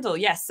Coromandel,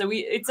 yes. So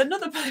it's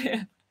another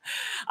place.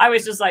 I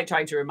was just like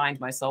trying to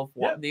remind myself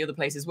what the other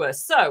places were.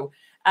 So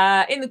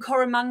in the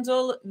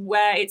Coromandel,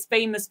 where it's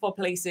famous for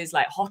places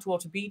like Hot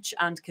Water Beach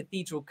and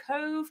Cathedral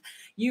Cove,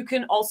 you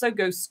can also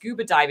go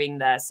scuba diving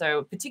there.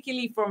 So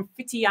particularly from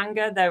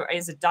Whitianga, there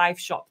is a dive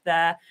shop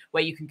there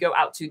where you can go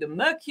out to the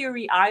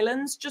Mercury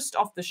Islands just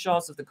off the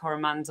shores of the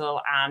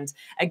Coromandel. And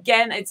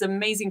again, it's an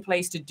amazing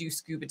place to do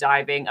scuba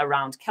diving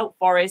around kelp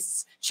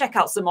forests. Check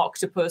out some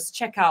octopus,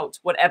 check out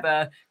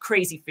whatever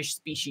crazy fish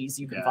species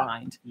you can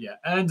find. Yeah,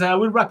 and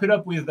we'll wrap it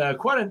up with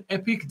quite an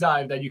epic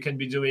dive that you can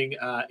be doing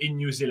in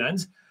New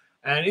Zealand.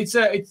 And it's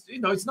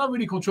not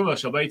really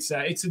controversial, but it's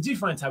a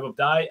different type of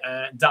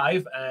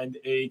dive, and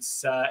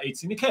it's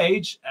in a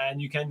cage, and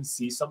you can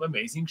see some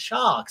amazing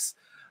sharks.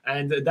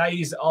 And that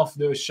is off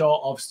the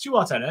shore of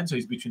Stewart Island, so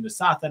it's between the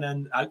South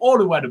Island and all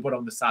the way at the bottom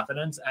of the South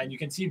Island, and you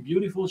can see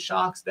beautiful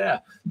sharks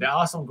there. There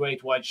are some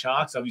great white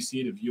sharks.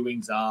 Obviously, the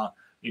viewings are,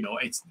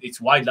 it's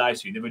wildlife,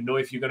 so you never know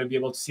if you're going to be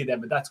able to see them,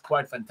 but that's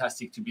quite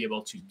fantastic to be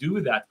able to do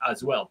that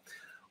as well.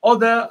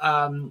 Other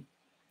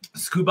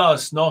scuba or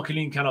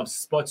snorkeling kind of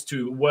spots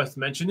worth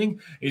mentioning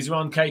is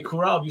around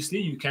Kaikoura. Obviously,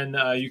 you can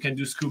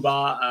do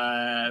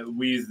scuba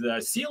with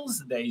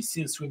seals. There is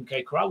seal swim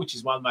Kaikoura, which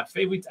is one of my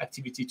favorite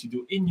activities to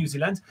do in New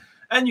Zealand.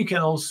 And you can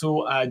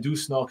also do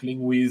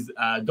snorkeling with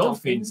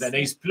dolphins. And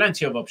there's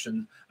plenty of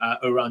options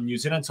around New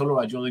Zealand. So,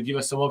 Laura, do you want to give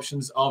us some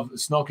options of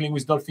snorkeling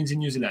with dolphins in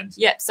New Zealand?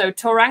 Yeah, so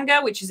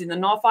Tauranga, which is in the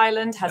North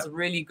Island, has a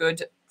really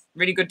good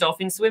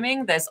dolphin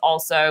swimming. There's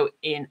also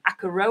in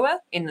Akaroa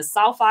in the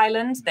South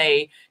Island,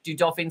 they do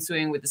dolphin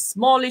swimming with the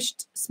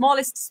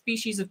smallest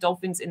species of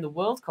dolphins in the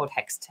world called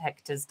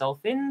Hector's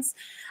dolphins.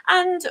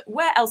 And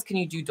where else can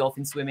you do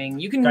dolphin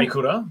swimming? You can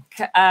Kaikoura.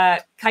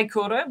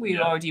 Kaikoura, we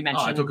already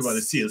mentioned. I talk about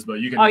the seals,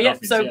 but you can do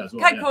dolphins so as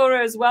well.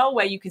 Kaikoura as well,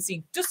 where you can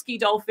see dusky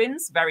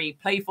dolphins, very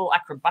playful,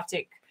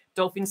 acrobatic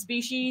dolphin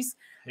species.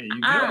 Here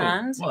you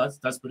go. Well,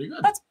 that's pretty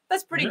good.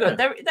 That's pretty good.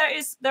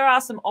 There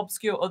are some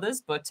obscure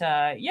others, but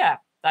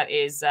that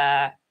is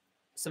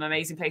some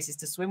amazing places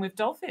to swim with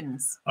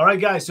dolphins. All right,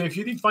 guys. So if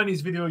you did find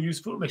this video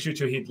useful, make sure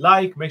to hit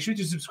like. Make sure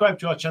to subscribe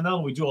to our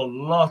channel. We do a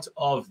lot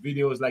of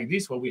videos like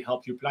this where we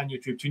help you plan your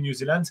trip to New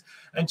Zealand.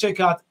 And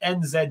check out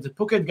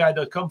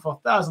NZPocketGuide.com for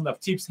thousands of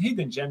tips,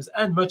 hidden gems,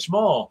 and much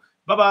more.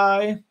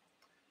 Bye-bye.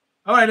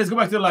 All right, let's go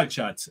back to the live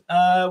chat.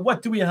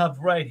 What do we have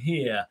right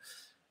here?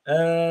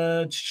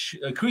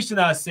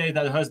 Christina said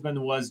that her husband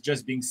was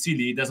just being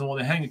silly, doesn't want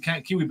to hang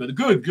a kiwi, but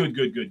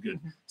good.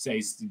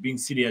 Says being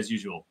silly as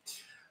usual.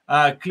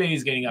 Clay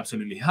is getting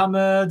absolutely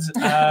hammered.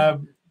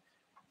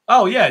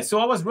 Oh yeah, so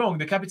I was wrong.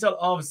 The capital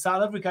of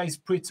South Africa is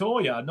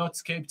Pretoria,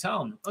 not Cape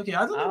Town. Okay,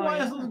 I don't know why.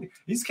 I thought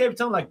it's Cape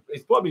Town. Like,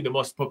 it's probably the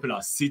most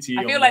popular city.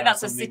 I feel like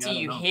that's a city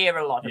you hear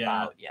a lot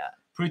about. Yeah.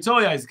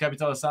 Pretoria is the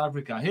capital of South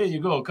Africa. Here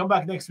you go. Come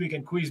back next week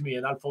and quiz me,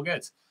 and I'll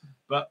forget.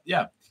 But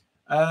yeah.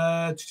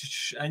 And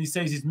he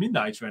says it's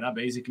midnight right now,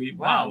 basically.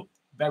 Wow.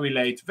 Very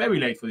late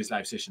for this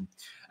live session.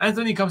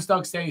 Anthony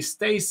Comstock says,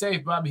 stay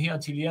safe, but I'm here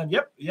until the end.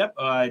 Yep.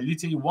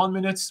 Literally 1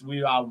 minute.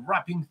 We are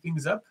wrapping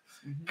things up.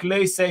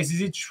 Clay says, is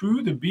it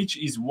true the beach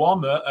is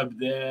warmer up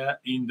there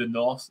in the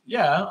north?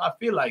 Yeah, I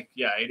feel like,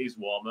 it is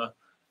warmer.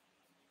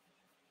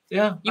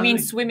 Yeah. You mean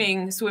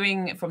swimming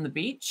from the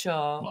beach?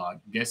 Or? Well, I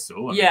guess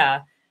so.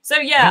 Yeah. So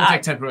yeah, don't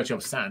take temperature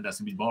of sand. That's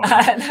a bit boring.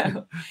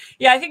 No.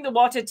 Yeah, I think the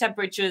water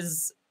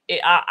temperatures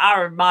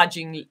are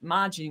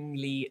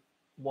marginally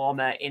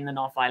warmer in the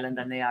North Island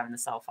than they are in the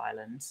South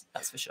Island.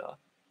 That's for sure.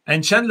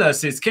 And Chandler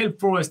says, Scale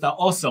Forests are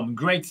awesome.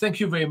 Great.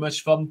 Thank you very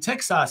much from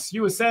Texas,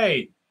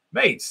 USA.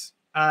 Mates,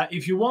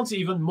 if you want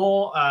even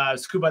more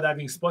scuba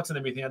diving spots and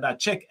everything like that,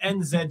 check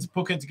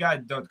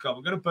nzpocketguide.com.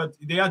 I'm going to put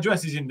the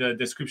address is in the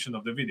description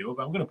of the video,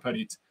 but I'm going to put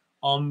it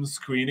on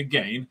screen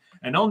again.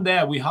 And on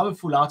there, we have a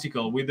full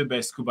article with the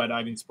best scuba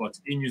diving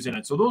spots in New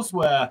Zealand. So those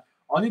were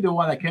only the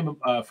one that came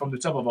from the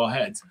top of our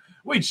heads,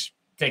 which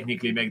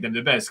technically make them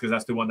the best because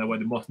that's the one that were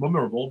the most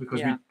memorable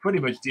because we pretty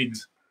much did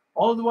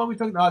all the one we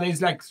talked about.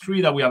 There's like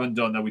 3 that we haven't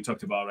done that we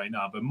talked about right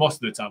now, but most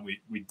of the time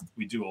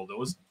we do all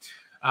those.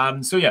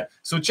 So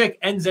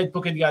check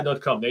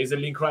nzpocketguide.com. There is a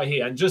link right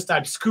here and just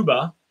type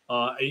scuba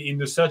in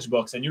the search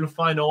box and you'll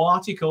find our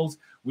articles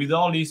with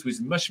our list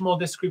with much more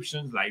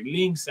descriptions like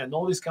links and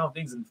all these kind of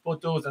things and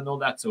photos and all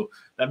that. So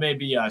that may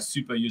be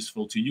super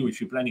useful to you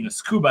if you're planning a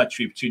scuba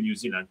trip to New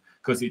Zealand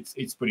because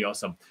it's pretty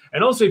awesome.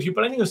 And also if you're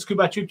planning a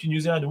scuba trip to New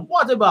Zealand,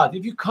 what about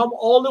if you come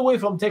all the way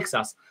from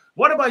Texas?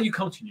 What about you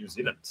come to New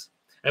Zealand?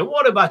 And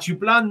what about you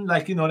plan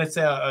like, let's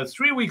say a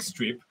 3-week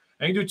trip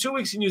and you do 2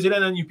 weeks in New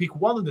Zealand and you pick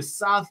one of the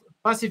South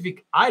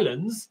Pacific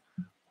islands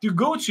to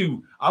go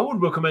to? I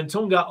would recommend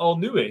Tonga or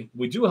Niue.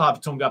 We do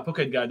have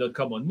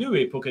tongapocketguide.com or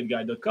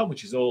niuepocketguide.com,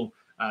 which is all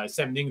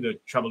same thing, the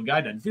travel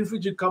guide. And feel free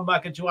to come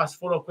back and to ask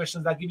follow-up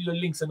questions. I'll give you the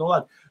links and all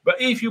that.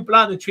 But if you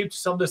plan a trip to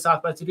some of the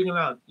South Pacific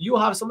Islands, you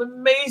have some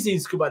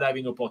amazing scuba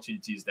diving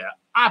opportunities there.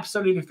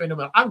 Absolutely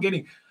phenomenal. I'm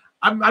getting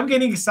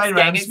excited.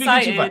 Right? I'm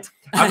speaking too fast.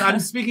 I'm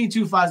speaking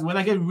too fast. When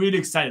I get really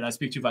excited, I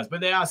speak too fast.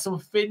 But there are some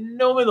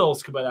phenomenal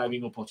scuba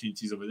diving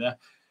opportunities over there.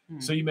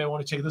 So you may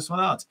want to check this one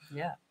out.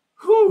 Yeah.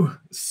 Whew,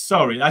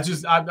 sorry,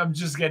 I'm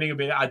just getting a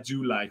bit. I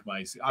do like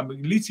I'm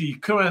literally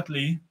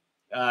currently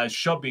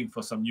shopping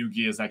for some new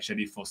gears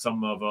actually for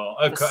some of our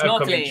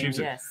upcoming trips.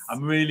 Yes.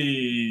 I'm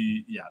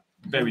really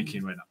very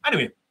keen right now.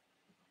 Anyway,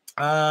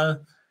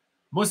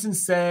 Mosin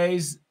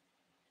says,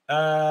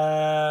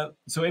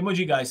 so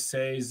emoji guy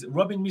says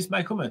Robin missed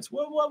my comments.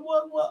 What?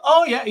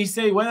 Oh yeah, he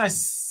say when I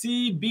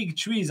see big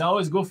trees, I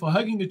always go for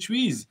hugging the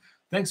trees.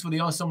 Thanks for the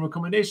awesome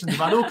recommendations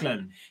about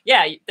Auckland.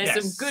 Yeah,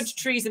 there's some good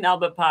trees in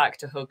Albert Park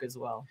to hug as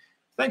well.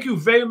 Thank you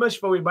very much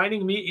for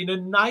reminding me in a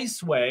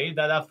nice way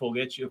that I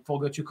forgot your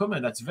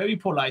comment. That's very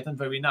polite and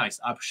very nice.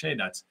 I appreciate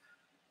that.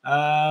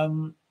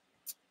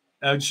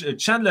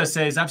 Chandler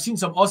says, I've seen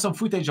some awesome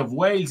footage of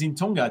whales in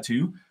Tonga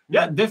too.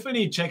 Yeah,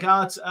 definitely check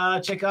out.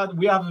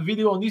 We have a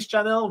video on this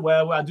channel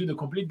where I do the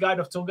complete guide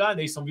of Tonga.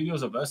 There's some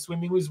videos of us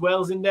swimming with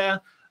whales in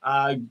there.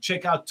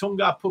 Check out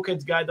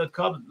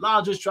tongapocketguide.com,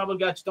 largest travel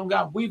guide to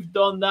Tonga. We've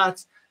done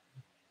that.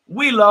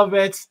 We love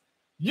it.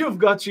 You've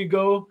got to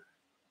go.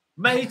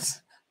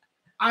 Mate,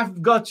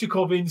 I've got to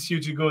convince you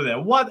to go there.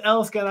 What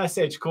else can I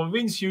say to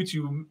convince you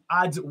to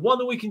add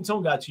 1 week in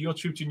Tonga to your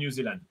trip to New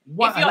Zealand?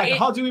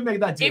 How do we make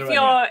that deal?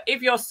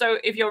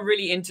 If you're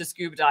really into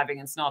scuba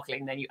diving and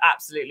snorkeling, then you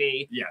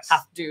absolutely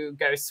have to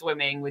go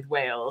swimming with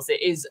whales.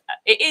 It is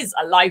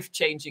a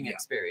life-changing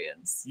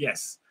experience.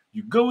 Yes.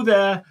 You go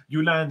there,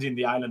 you land in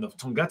the island of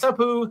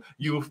Tongatapu,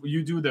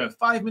 you do the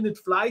 5-minute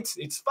flight.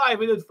 It's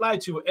 5-minute flight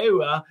to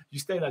Ewa. You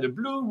stay at the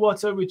Blue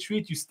Water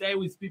Retreat. You stay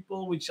with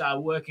people which are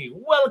working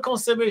well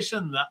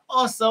conservation.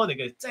 Also, they're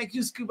going to take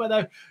you scuba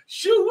dive.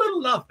 You will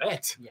love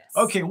it. Yes.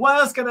 Okay, what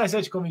else can I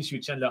say to convince you,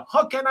 Chandler?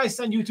 How can I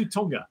send you to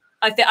Tonga?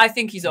 I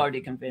think he's already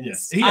convinced.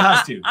 Yes, he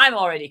has to. I'm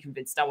already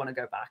convinced. I want to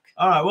go back.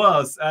 All right,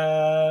 well,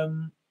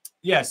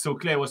 yeah, so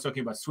Claire was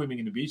talking about swimming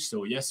in the beach.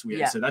 So, yes,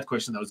 we answered that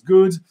question. That was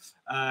good.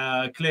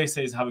 Claire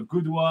says, have a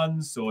good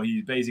one. So,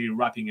 he's basically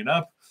wrapping it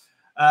up.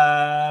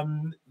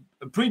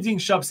 Printing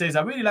Shop says,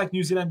 I really like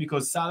New Zealand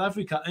because South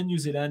Africa and New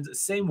Zealand,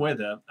 same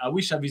weather. I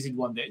wish I visit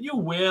one day. You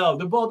will.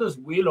 The borders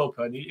will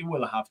open. It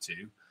will have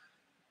to.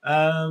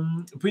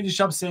 Printing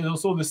Shop says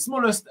also the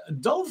smallest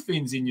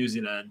dolphins in New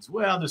Zealand.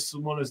 Where are the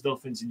smallest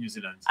dolphins in New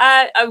Zealand?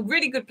 A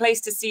really good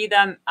place to see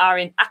them are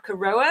in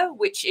Akaroa,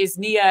 which is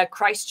near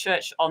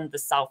Christchurch on the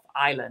South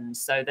Island.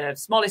 So the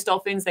smallest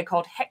dolphins, they're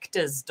called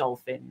Hector's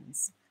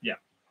dolphins. Yeah.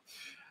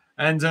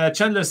 And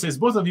Chandler says,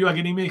 both of you are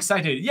getting me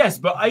excited. Yes,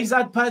 but is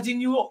that patting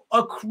you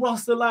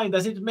across the line?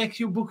 Does it make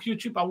you book your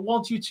trip? I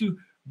want you to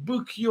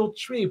book your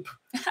trip.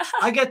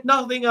 I get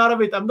nothing out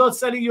of it. I'm not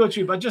selling you a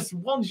trip. I just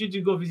want you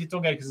to go visit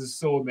Tonga because it's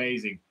so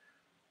amazing.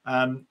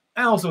 And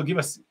also give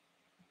us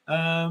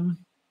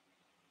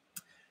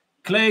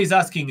Clay is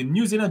asking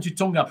New Zealand to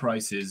Tonga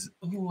prices.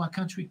 Oh, I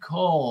can't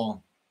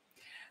recall.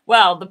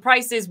 Well, the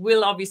prices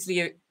will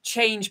obviously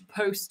change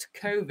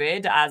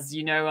post-COVID. As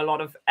you know, a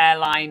lot of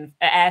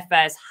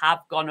airfares have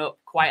gone up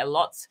quite a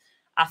lot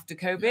after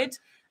COVID.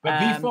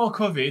 But before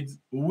COVID,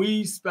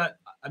 we spent,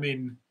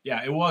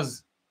 it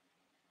was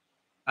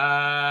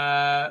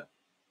about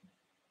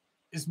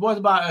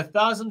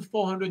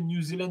 1,400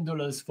 New Zealand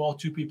dollars for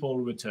 2 people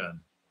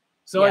return.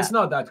 So it's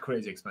not that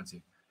crazy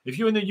expensive. If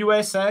you're in the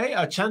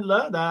USA,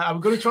 Chandler,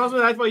 I'm going to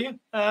translate that for you.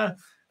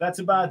 That's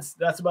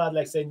about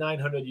like say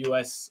 900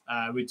 US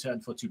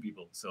return for 2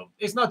 people. So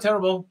it's not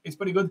terrible. It's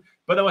pretty good.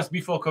 But that was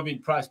before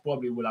COVID. Price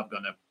probably would have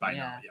gone up by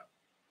now. Yeah.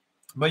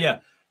 But yeah,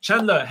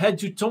 Chandler, head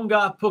to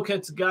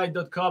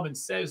TongaPocketGuide.com and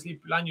seriously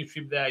plan your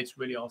trip there. It's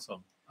really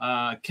awesome.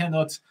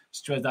 Cannot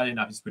stress that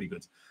enough. It's pretty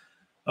good.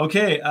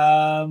 Okay.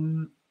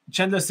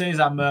 Chandler says,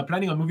 I'm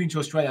planning on moving to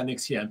Australia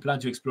next year and plan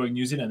to explore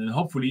New Zealand and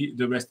hopefully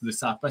the rest of the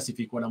South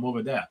Pacific when I'm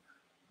over there.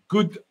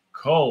 Good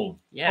call.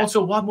 Yeah.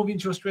 Also, why moving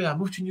to Australia?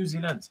 Move to New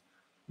Zealand.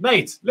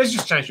 Mate, let's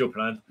just change your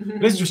plan.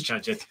 Let's just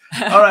change it.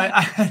 All right.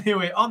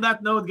 Anyway, on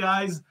that note,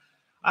 guys,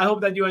 I hope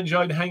that you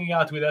enjoyed hanging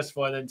out with us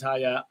for an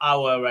entire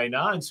hour right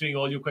now, answering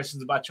all your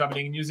questions about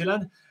traveling in New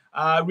Zealand.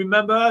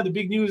 Remember the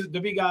big news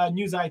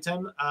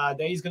item.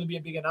 There is going to be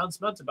a big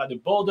announcement about the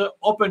border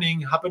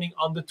opening happening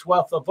on the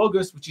 12th of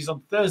August, which is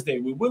on Thursday.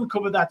 We will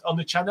cover that on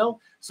the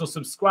channel. So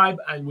subscribe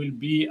and we'll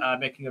be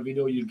making a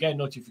video. You'll get a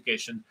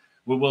notification.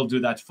 We will do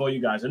that for you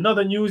guys.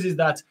 Another news is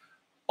that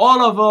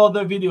all of our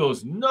other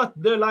videos,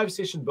 not the live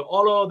session, but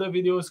all our other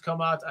videos come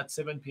out at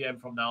 7 p.m.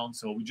 from now on.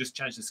 So we just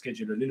changed the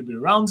schedule a little bit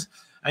around.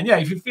 And yeah,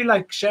 if you feel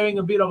like sharing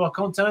a bit of our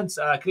content,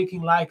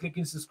 clicking like,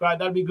 clicking subscribe,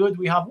 that'd be good.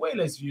 We have way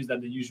less views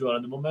than the usual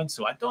at the moment.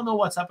 So I don't know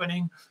what's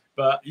happening.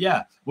 But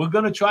yeah, we're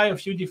going to try a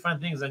few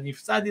different things. And if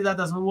sadly that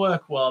doesn't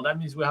work, well, that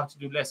means we have to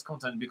do less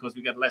content because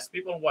we get less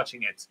people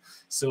watching it.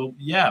 So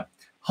yeah,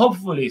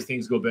 hopefully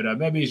things go better.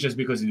 Maybe it's just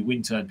because it's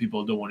winter and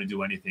people don't want to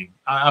do anything.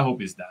 I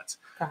hope it's that.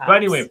 Perhaps. But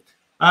anyway,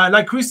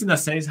 like Christina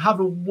says, have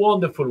a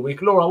wonderful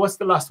week. Laura, what's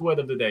the last word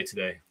of the day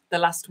today? The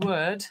last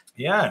word?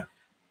 Yeah.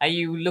 Are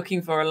you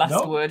looking for a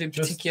last word in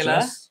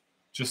particular?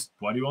 Just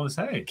what do you want to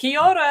say? Kia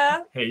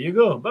ora. Here you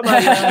go.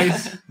 Bye-bye,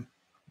 guys.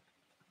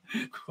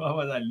 Why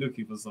was I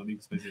looking for something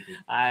specific?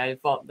 I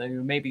thought they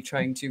were maybe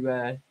trying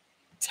to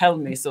tell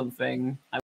me something.